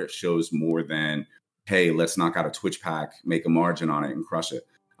better shows more than, hey, let's knock out a Twitch pack, make a margin on it and crush it.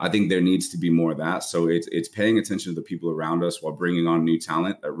 I think there needs to be more of that. So it's paying attention to the people around us while bringing on new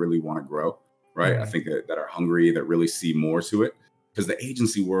talent that really want to grow, right? I think that are hungry, that really see more to it. Because the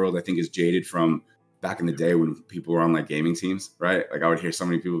agency world, I think, is jaded from back in the day when people were on like gaming teams, right? Like I would hear so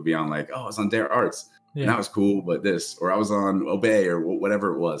many people be on like, oh, I was on Dare Arts. And that was cool, but this, or I was on Obey or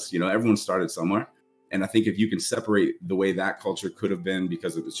whatever it was, you know, everyone started somewhere. And I think if you can separate the way that culture could have been,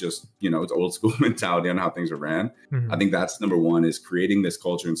 because it was just, you know, it's old school mentality on how things are ran. I think that's number one, is creating this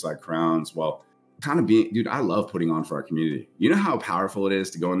culture inside Crowns while kind of being, dude, I love putting on for our community. You know how powerful it is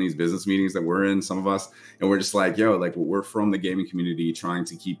to go in these business meetings that we're in, some of us, and we're just like, yo, like we're from the gaming community trying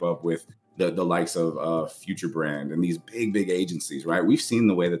to keep up with the likes of Future Brand and these big agencies, right? We've seen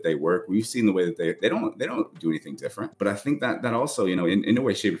the way that they work. We've seen the way that they don't do anything different. But I think that also, you know, in no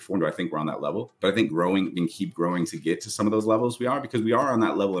way, shape, or form do I think we're on that level. But I think growing and keep growing to get to some of those levels we are, because we are on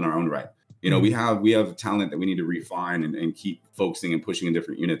that level in our own right. You know, we have talent that we need to refine and keep focusing and pushing in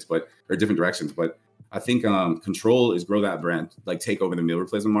different units, or different directions. But I think control is grow that brand, like take over the meal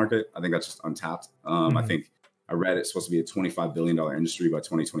replacement market. I think that's just untapped. I think I read it's supposed to be a $25 billion industry by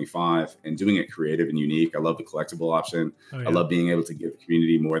 2025, and doing it creative and unique. I love the collectible option. I love being able to give the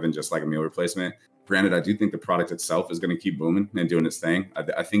community more than just like a meal replacement. Granted, I do think the product itself is going to keep booming and doing its thing.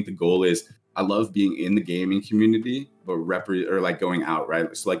 I think the goal is, I love being in the gaming community, but like going out,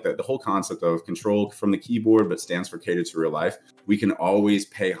 right? So like the whole concept of control from the keyboard, but stands for catered to real life. We can always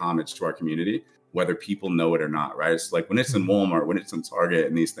pay homage to our community, whether people know it or not, right? It's like when it's in Walmart, when it's in Target,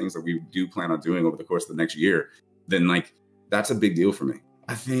 and these things that we do plan on doing over the course of the next year, then like that's a big deal for me.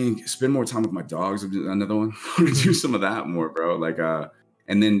 I think spend more time with my dogs, another one. Do some of that more, bro. Like,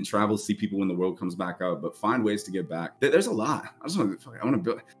 and then travel, see people when the world comes back up, but find ways to get back. There's a lot. I want to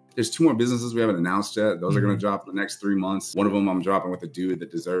build. There's 2 more businesses we haven't announced yet. Those are going to drop in the next 3 months. One of them I'm dropping with a dude that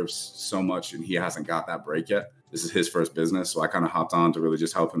deserves so much, and he hasn't got that break yet. This is his first business, so I kind of hopped on to really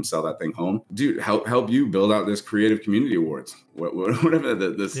just help him sell that thing home. Dude, help you build out this Creative Community Awards, whatever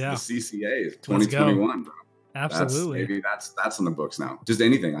the CCA is, 2021, bro. Absolutely. That's in the books now. Just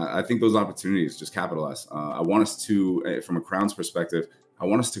anything. I think those opportunities, just capitalize. I want us to, from a Crown's perspective, I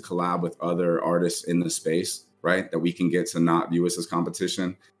want us to collab with other artists in the space, right? That we can get to not view us as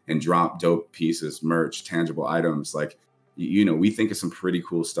competition and drop dope pieces, merch, tangible items. Like, you know, we think of some pretty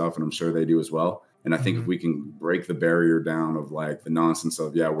cool stuff, and I'm sure they do as well. And I think if we can break the barrier down of like the nonsense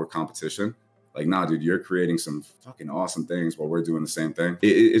of, yeah, we're competition. Like, nah, dude, you're creating some fucking awesome things while we're doing the same thing.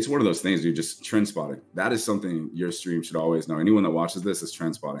 It's one of those things, dude, just trend spotting. That is something your stream should always know. Anyone that watches this is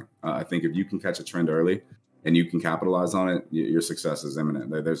trend spotting. I think if you can catch a trend early and you can capitalize on it, your success is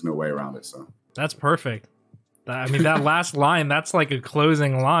imminent. There's no way around it. So that's perfect. I mean, that last line, that's like a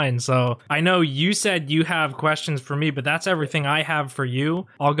closing line. So I know you said you have questions for me, but that's everything I have for you.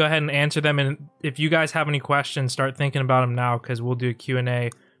 I'll go ahead and answer them. And if you guys have any questions, start thinking about them now, because we'll do a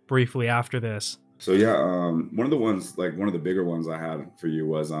Q&A briefly after this. So yeah, one of the ones, like one of the bigger ones I had for you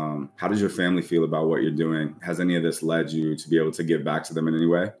was, how does your family feel about what you're doing? Has any of this led you to be able to give back to them in any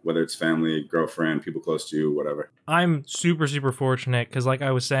way, whether it's family, girlfriend, people close to you, whatever? I'm super fortunate, because like I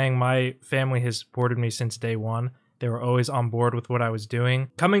was saying, my family has supported me since day one. They were always on board with what I was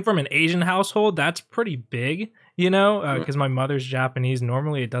doing. Coming from an Asian household, that's pretty big, you know, because my mother's Japanese.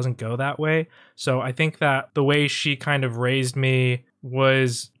 Normally it doesn't go that way. So I think that the way she kind of raised me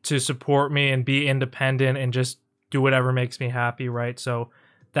was to support me and be independent and just do whatever makes me happy, right? So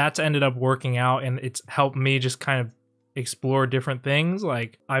that's ended up working out, and it's helped me just kind of explore different things.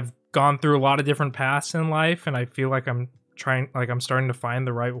 Like, I've gone through a lot of different paths in life, and I feel like I'm starting to find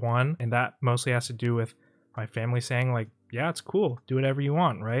the right one, and that mostly has to do with my family saying like, yeah, it's cool, do whatever you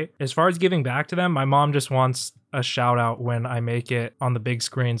want, right? As far as giving back to them, my mom just wants a shout out when I make it on the big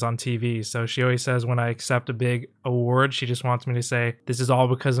screens on TV. So she always says when I accept a big award, she just wants me to say, this is all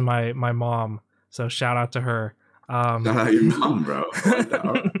because of my mom. So shout out to her. Shout out your mom, bro.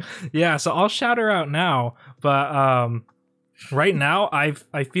 Yeah, so I'll shout her out now. But right now,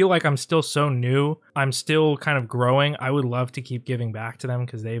 I feel like I'm still so new. I'm still kind of growing. I would love to keep giving back to them,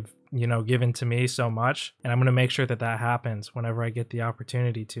 because they've, you know, given to me so much. And I'm going to make sure that happens whenever I get the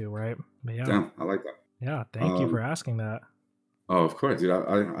opportunity to, right? But yeah. Damn, I like that. Yeah, thank you for asking that. Oh, of course, dude.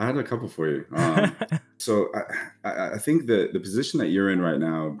 I had a couple for you. So I think the position that you're in right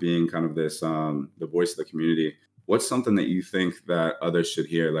now, being kind of this the voice of the community, what's something that you think that others should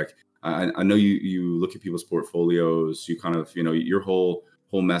hear? Like, I know you look at people's portfolios, you kind of, you know, your whole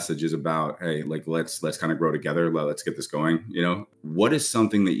message is about, hey, like let's kind of grow together, let's get this going. You know, what is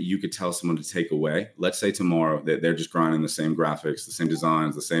something that you could tell someone to take away? Let's say tomorrow that they're just grinding the same graphics, the same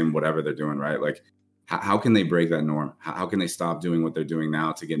designs, the same whatever they're doing, right? Like, how can they break that norm? How can they stop doing what they're doing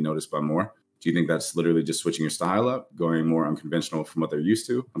now to get noticed by more? Do you think that's literally just switching your style up, going more unconventional from what they're used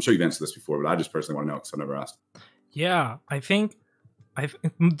to? I'm sure you've answered this before, but I just personally want to know, because I've never asked. Yeah, I think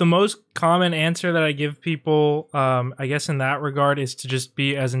the most common answer that I give people, I guess in that regard, is to just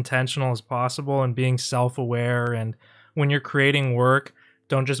be as intentional as possible and being self-aware. And when you're creating work,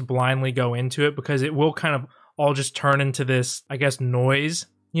 don't just blindly go into it, because it will kind of all just turn into this, I guess, noise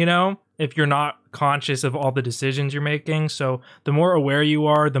you know, if you're not conscious of all the decisions you're making. So the more aware you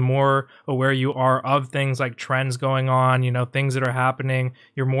are, the more aware you are of things like trends going on, you know, things that are happening.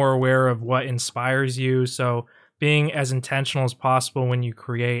 You're more aware of what inspires you. So being as intentional as possible when you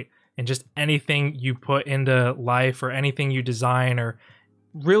create, and just anything you put into life or anything you design, or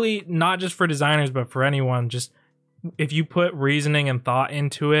really not just for designers, but for anyone, just if you put reasoning and thought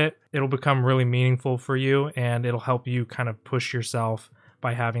into it, it'll become really meaningful for you, and it'll help you kind of push yourself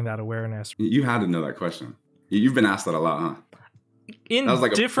by having that awareness. You had to know that question. You've been asked that a lot, huh? In that was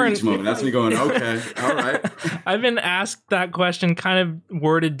like different a preach moment. That's me going, okay, all right. I've been asked that question kind of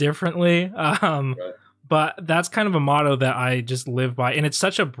worded differently. Right. But that's kind of a motto that I just live by. And it's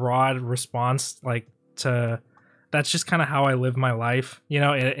such a broad response, like, to that's just kind of how I live my life. You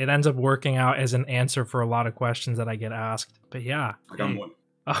know, it ends up working out as an answer for a lot of questions that I get asked. But yeah. I got more.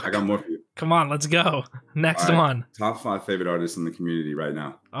 I got more for you. Come on, let's go. Next one. Top 5 favorite artists in the community right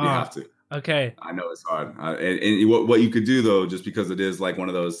now. You have to. Okay. I know it's hard. And what you could do, though, just because it is like one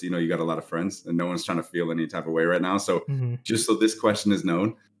of those, you know, you got a lot of friends and no one's trying to feel any type of way right now. So just so this question is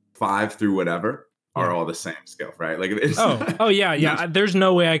known, 5 through whatever are all the same scale, right? Like, it's yeah. There's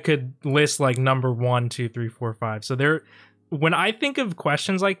no way I could list like number 1, 2, 3, 4, 5. So when I think of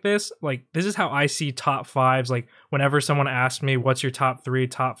questions like this is how I see top 5s. Like, whenever someone asks me, what's your top 3,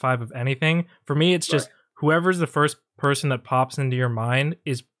 top 5 of anything? For me, it's just whoever's the first person that pops into your mind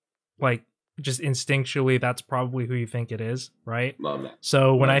is like, just instinctually, that's probably who you think it is, right? Love that.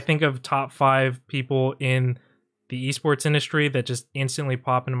 So when I think of top 5 people in the esports industry that just instantly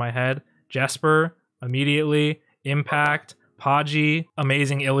pop into my head, Jesper, immediately, Impact, Podgy,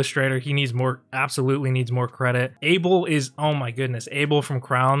 amazing illustrator. He absolutely needs more credit. Abel is, oh my goodness, Abel from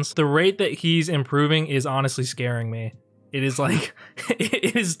Crowns. The rate that he's improving is honestly scaring me. It is like,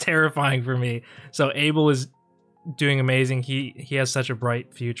 it is terrifying for me. So Abel is doing amazing. He has such a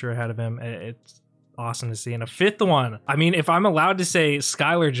bright future ahead of him. It's awesome to see. And a 5th one, I mean, if I'm allowed to say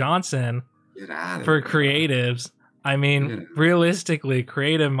Skyler Johnson for creatives, I mean, realistically,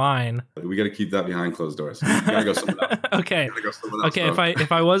 creative mind. We got to keep that behind closed doors. You gotta go somewhere else. Okay.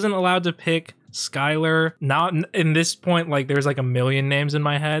 If I wasn't allowed to pick Skyler, now in this point, like, there's like a million names in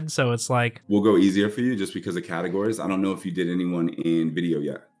my head, so it's like, we'll go easier for you just because of categories. I don't know if you did anyone in video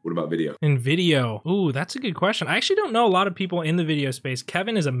yet. What about video? In video? Ooh, that's a good question. I actually don't know a lot of people in the video space.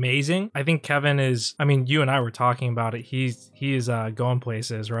 Kevin is amazing. I think Kevin is, I mean, you and I were talking about it. He is going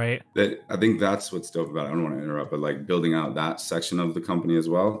places, right? I think that's what's dope about it. I don't want to interrupt, but like building out that section of the company as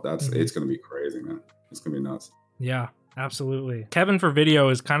well, it's going to be crazy, man. It's going to be nuts. Yeah. Absolutely. Kevin for video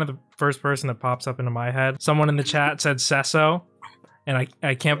is kind of the first person that pops up into my head. Someone in the chat said Sesso, and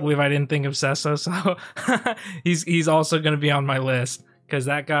I can't believe I didn't think of Sesso. So he's also going to be on my list, because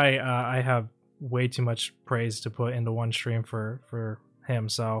that guy, I have way too much praise to put into one stream for him.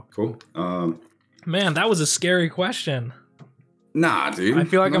 So cool. Man, that was a scary question. Nah, dude. I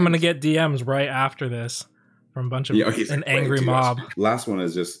feel like I'm going to get DMs right after this from a bunch of an angry mob. Last one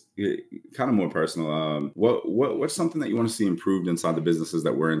is just kind of more personal. What's something that you want to see improved inside the businesses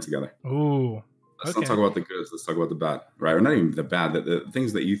that we're in together? Ooh. Let's not talk about the goods. Let's talk about the bad, right? Or not even the bad, the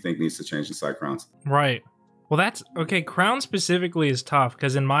things that you think needs to change inside Crowns. Right. Well, that's okay. Crown specifically is tough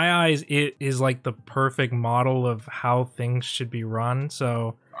because in my eyes, it is like the perfect model of how things should be run.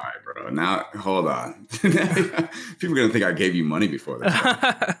 So, all right, bro. Now, hold on. People are gonna think I gave you money before this.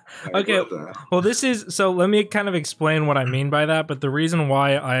 Okay. Well, so let me kind of explain what I mean by that. But the reason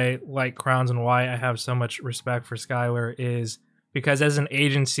why I like Crowns and why I have so much respect for Skyler is because as an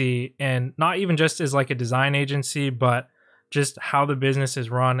agency, and not even just as like a design agency, but just how the business is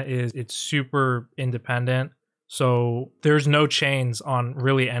run, it's super independent. So there's no chains on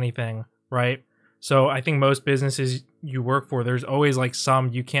really anything, right? So I think most businesses you work for, there's always like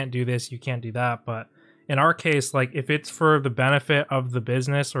you can't do this, you can't do that. But in our case, like if it's for the benefit of the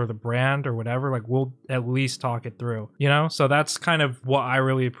business or the brand or whatever, like we'll at least talk it through, you know? So that's kind of what I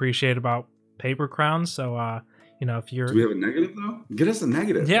really appreciate about Paper Crowns. So, you know, if you're... Do we have a negative though? Get us a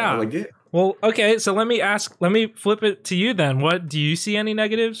negative. Yeah. Well, okay. So let me flip it to you then. Do you see any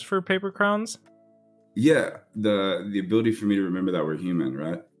negatives for Paper Crowns? Yeah, the ability for me to remember that we're human,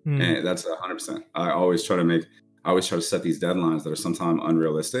 right? And that's 100%. I always try to set these deadlines that are sometimes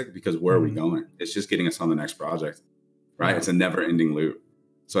unrealistic because where are we going? It's just getting us on the next project, right? Yeah. It's a never-ending loop.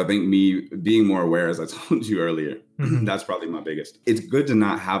 So I think me being more aware, as I told you earlier, that's probably my biggest. It's good to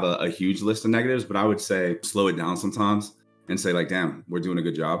not have a huge list of negatives, but I would say slow it down sometimes and say like, damn, we're doing a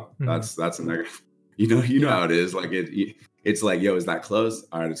good job. That's a negative. You know how it is. Like it's like, yo, is that closed?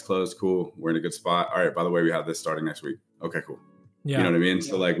 All right, it's closed. Cool. We're in a good spot. All right, by the way, we have this starting next week. Okay, cool. Yeah. You know what I mean?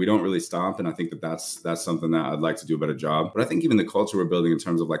 So like we don't really stop. And I think that's something that I'd like to do a better job. But I think even the culture we're building in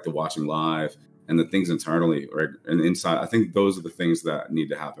terms of like the watching live and the things internally or and inside, I think those are the things that need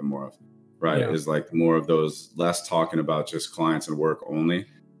to happen more of, right? Yeah. Is like more of those, less talking about just clients and work only.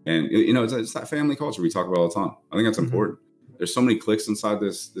 And you know, it's that family culture we talk about all the time. I think that's important. There's so many cliques inside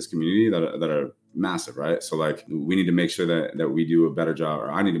this community that are massive, right? So like we need to make sure that we do a better job, or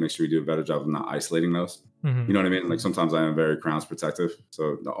I need to make sure we do a better job of not isolating those. You know what I mean? Like sometimes I am very Crowns protective.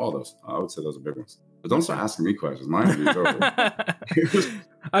 So all those, I would say those are big ones. But don't start asking me questions. My interview's over.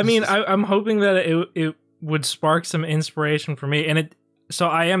 I mean, I'm hoping that it would spark some inspiration for me. And so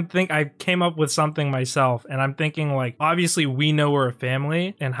I came up with something myself, and I'm thinking like, obviously we know we're a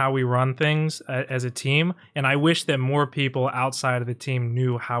family and how we run things as a team. And I wish that more people outside of the team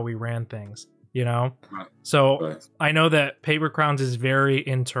knew how we ran things, you know? Right. So Right. I know that Paper Crowns is very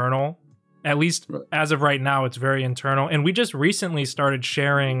internal. At least as of right now, it's very internal. And we just recently started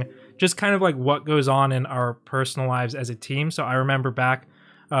sharing just kind of like what goes on in our personal lives as a team. So I remember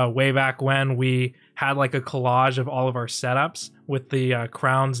way back when we had like a collage of all of our setups with the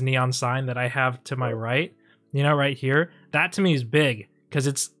Crowns neon sign that I have to my right, you know, right here. That to me is big because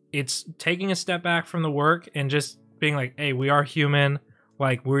it's taking a step back from the work and just being like, hey, we are human.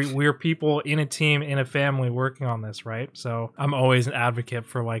 Like we're people in a team, in a family working on this, right? So I'm always an advocate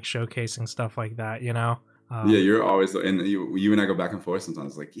for like showcasing stuff like that, you know? Yeah, you're always, and you and I go back and forth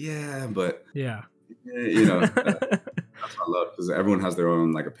sometimes. Like, yeah, but yeah, you know, that's what I love, because everyone has their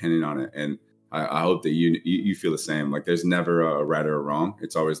own like opinion on it, and I hope that you feel the same. Like, there's never a right or a wrong.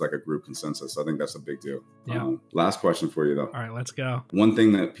 It's always like a group consensus. I think that's a big deal. Yeah. Last question for you though. All right, let's go. One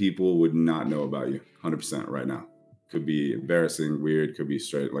thing that people would not know about you, 100% right now. Could be embarrassing, weird, could be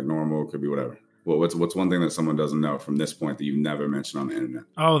straight, like normal, could be whatever. Well, what's one thing that someone doesn't know from this point that you've never mentioned on the internet?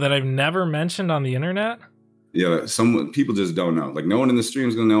 Oh, that I've never mentioned on the internet? Yeah, people just don't know. Like no one in the stream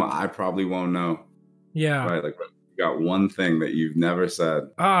is gonna know. I probably won't know. Yeah. Right. Like you got one thing that you've never said.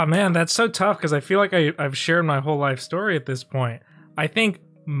 Oh man, that's so tough because I feel like I've shared my whole life story at this point. I think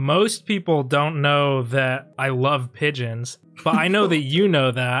most people don't know that I love pigeons, but I know that you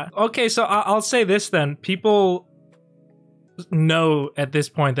know that. Okay, so I'll say this then. People know at this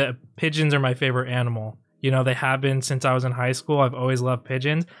point that pigeons are my favorite animal. You know, they have been since I was in high school. I've always loved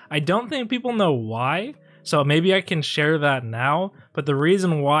pigeons. I don't think people know why, so maybe I can share that now. But the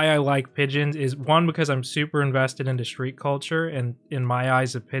reason why I like pigeons is, one, because I'm super invested into street culture, and in my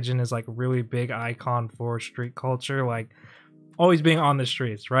eyes, a pigeon is like a really big icon for street culture, like always being on the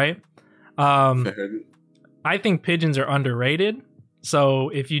streets, right? I think pigeons are underrated. So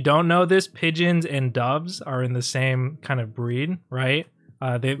if you don't know this, pigeons and doves are in the same kind of breed, right?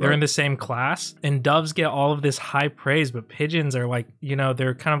 They're in the same class, and doves get all of this high praise, but pigeons are like, you know,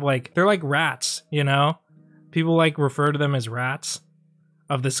 they're kind of like, they're like rats, you know? People like refer to them as rats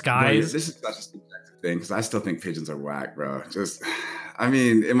of the skies. Right, this is such a subjective thing, because I still think pigeons are whack, bro. Just, I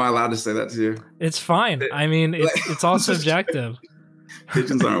mean, am I allowed to say that to you? It's fine. I mean, it's all subjective.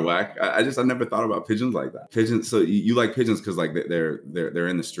 Pigeons aren't whack. I never thought about pigeons like that. Pigeons. So you like pigeons because like they're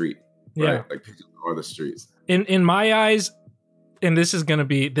in the street, right? Yeah. Like pigeons are the streets. In my eyes, and this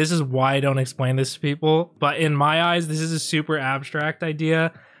is why I don't explain this to people, but in my eyes, this is a super abstract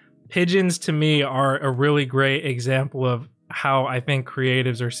idea. Pigeons to me are a really great example of how I think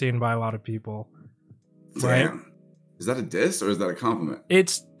creatives are seen by a lot of people. Damn. Right? Is that a diss or is that a compliment?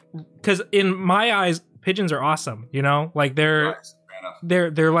 It's because in my eyes, pigeons are awesome. You know, like they're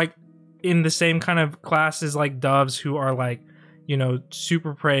like in the same kind of class as like doves, who are like, you know,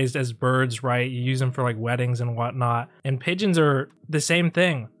 super praised as birds, right? You use them for like weddings and whatnot. And pigeons are the same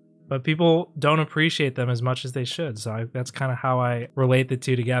thing, but people don't appreciate them as much as they should. So that's kind of how I relate the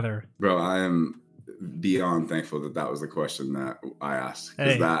two together. Bro, I am beyond thankful that was the question that I asked,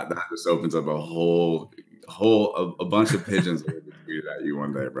 because that just opens up a bunch of pigeons that will be tweeted at you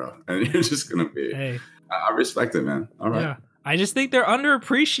one day, bro. And you're just gonna be. Hey, I respect it, man. All right. Yeah. I just think they're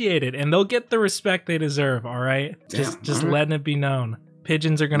underappreciated, and they'll get the respect they deserve, all right? Damn, just letting it be known.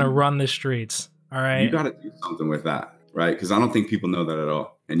 Pigeons are going to run the streets, all right? You got to do something with that, right? Because I don't think people know that at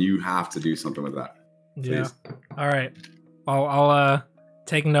all, and you have to do something with that. Please. Yeah. All right. I'll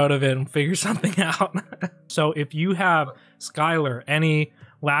take note of it and figure something out. So if you have, Skyler, any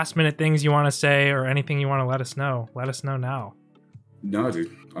last-minute things you want to say or anything you want to let us know now. No,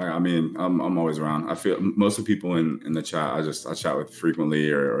 dude. I mean, I'm always around. I feel most of the people in the chat, I chat with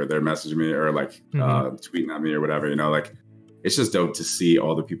frequently, or they're messaging me, or like tweeting at me or whatever. You know, like it's just dope to see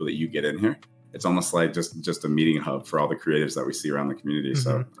all the people that you get in here. It's almost like just a meeting hub for all the creatives that we see around the community.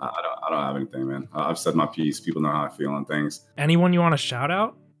 So I don't have anything, man. I've said my piece. People know how I feel on things. Anyone you want to shout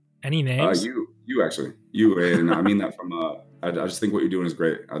out? Any names? You. You actually, you, and I mean that from I just think what you're doing is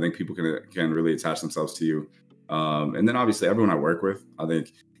great. I think people can really attach themselves to you, and then obviously everyone I work with, I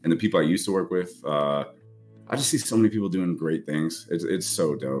think, and the people I used to work with, I just see so many people doing great things. It's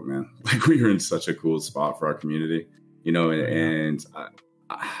so dope, man. Like we are in such a cool spot for our community, you know, and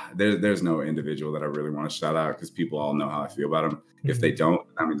there's no individual that I really want to shout out because people all know how I feel about them. If they don't,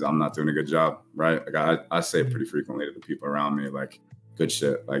 that means I'm not doing a good job, right? Like I say it pretty frequently to the people around me, like, good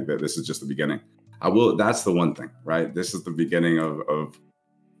shit. Like this is just the beginning. That's the one thing, right? This is the beginning of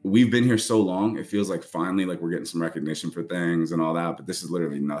we've been here so long. It feels like finally, like we're getting some recognition for things and all that, but this is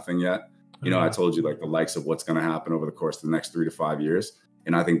literally nothing yet. You know, I told you like the likes of what's going to happen over the course of the next 3 to 5 years.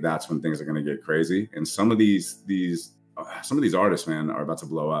 And I think that's when things are going to get crazy. And some of these artists, man, are about to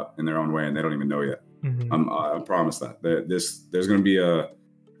blow up in their own way and they don't even know yet. I promise that there's going to be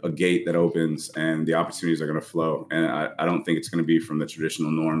a gate that opens and the opportunities are going to flow. And I don't think it's going to be from the traditional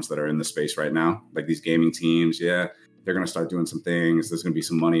norms that are in the space right now. Like these gaming teams, yeah, they're going to start doing some things. There's going to be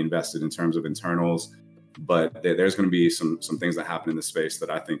some money invested in terms of internals, but there's going to be some things that happen in the space that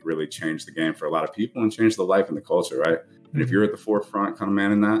I think really change the game for a lot of people and change the life and the culture, right? And if you're at the forefront kind of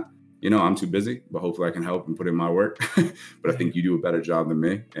man in that, you know, I'm too busy, but hopefully I can help and put in my work. But I think you do a better job than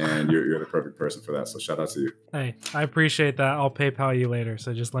me, and you're the perfect person for that. So shout out to you. Hey, I appreciate that. I'll PayPal you later,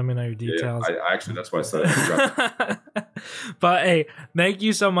 so just let me know your details. Yeah, I actually, that's why I said it. But hey, thank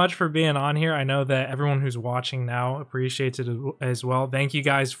you so much for being on here. I know that everyone who's watching now appreciates it as well. Thank you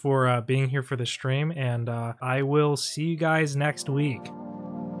guys for being here for the stream, and I will see you guys next week.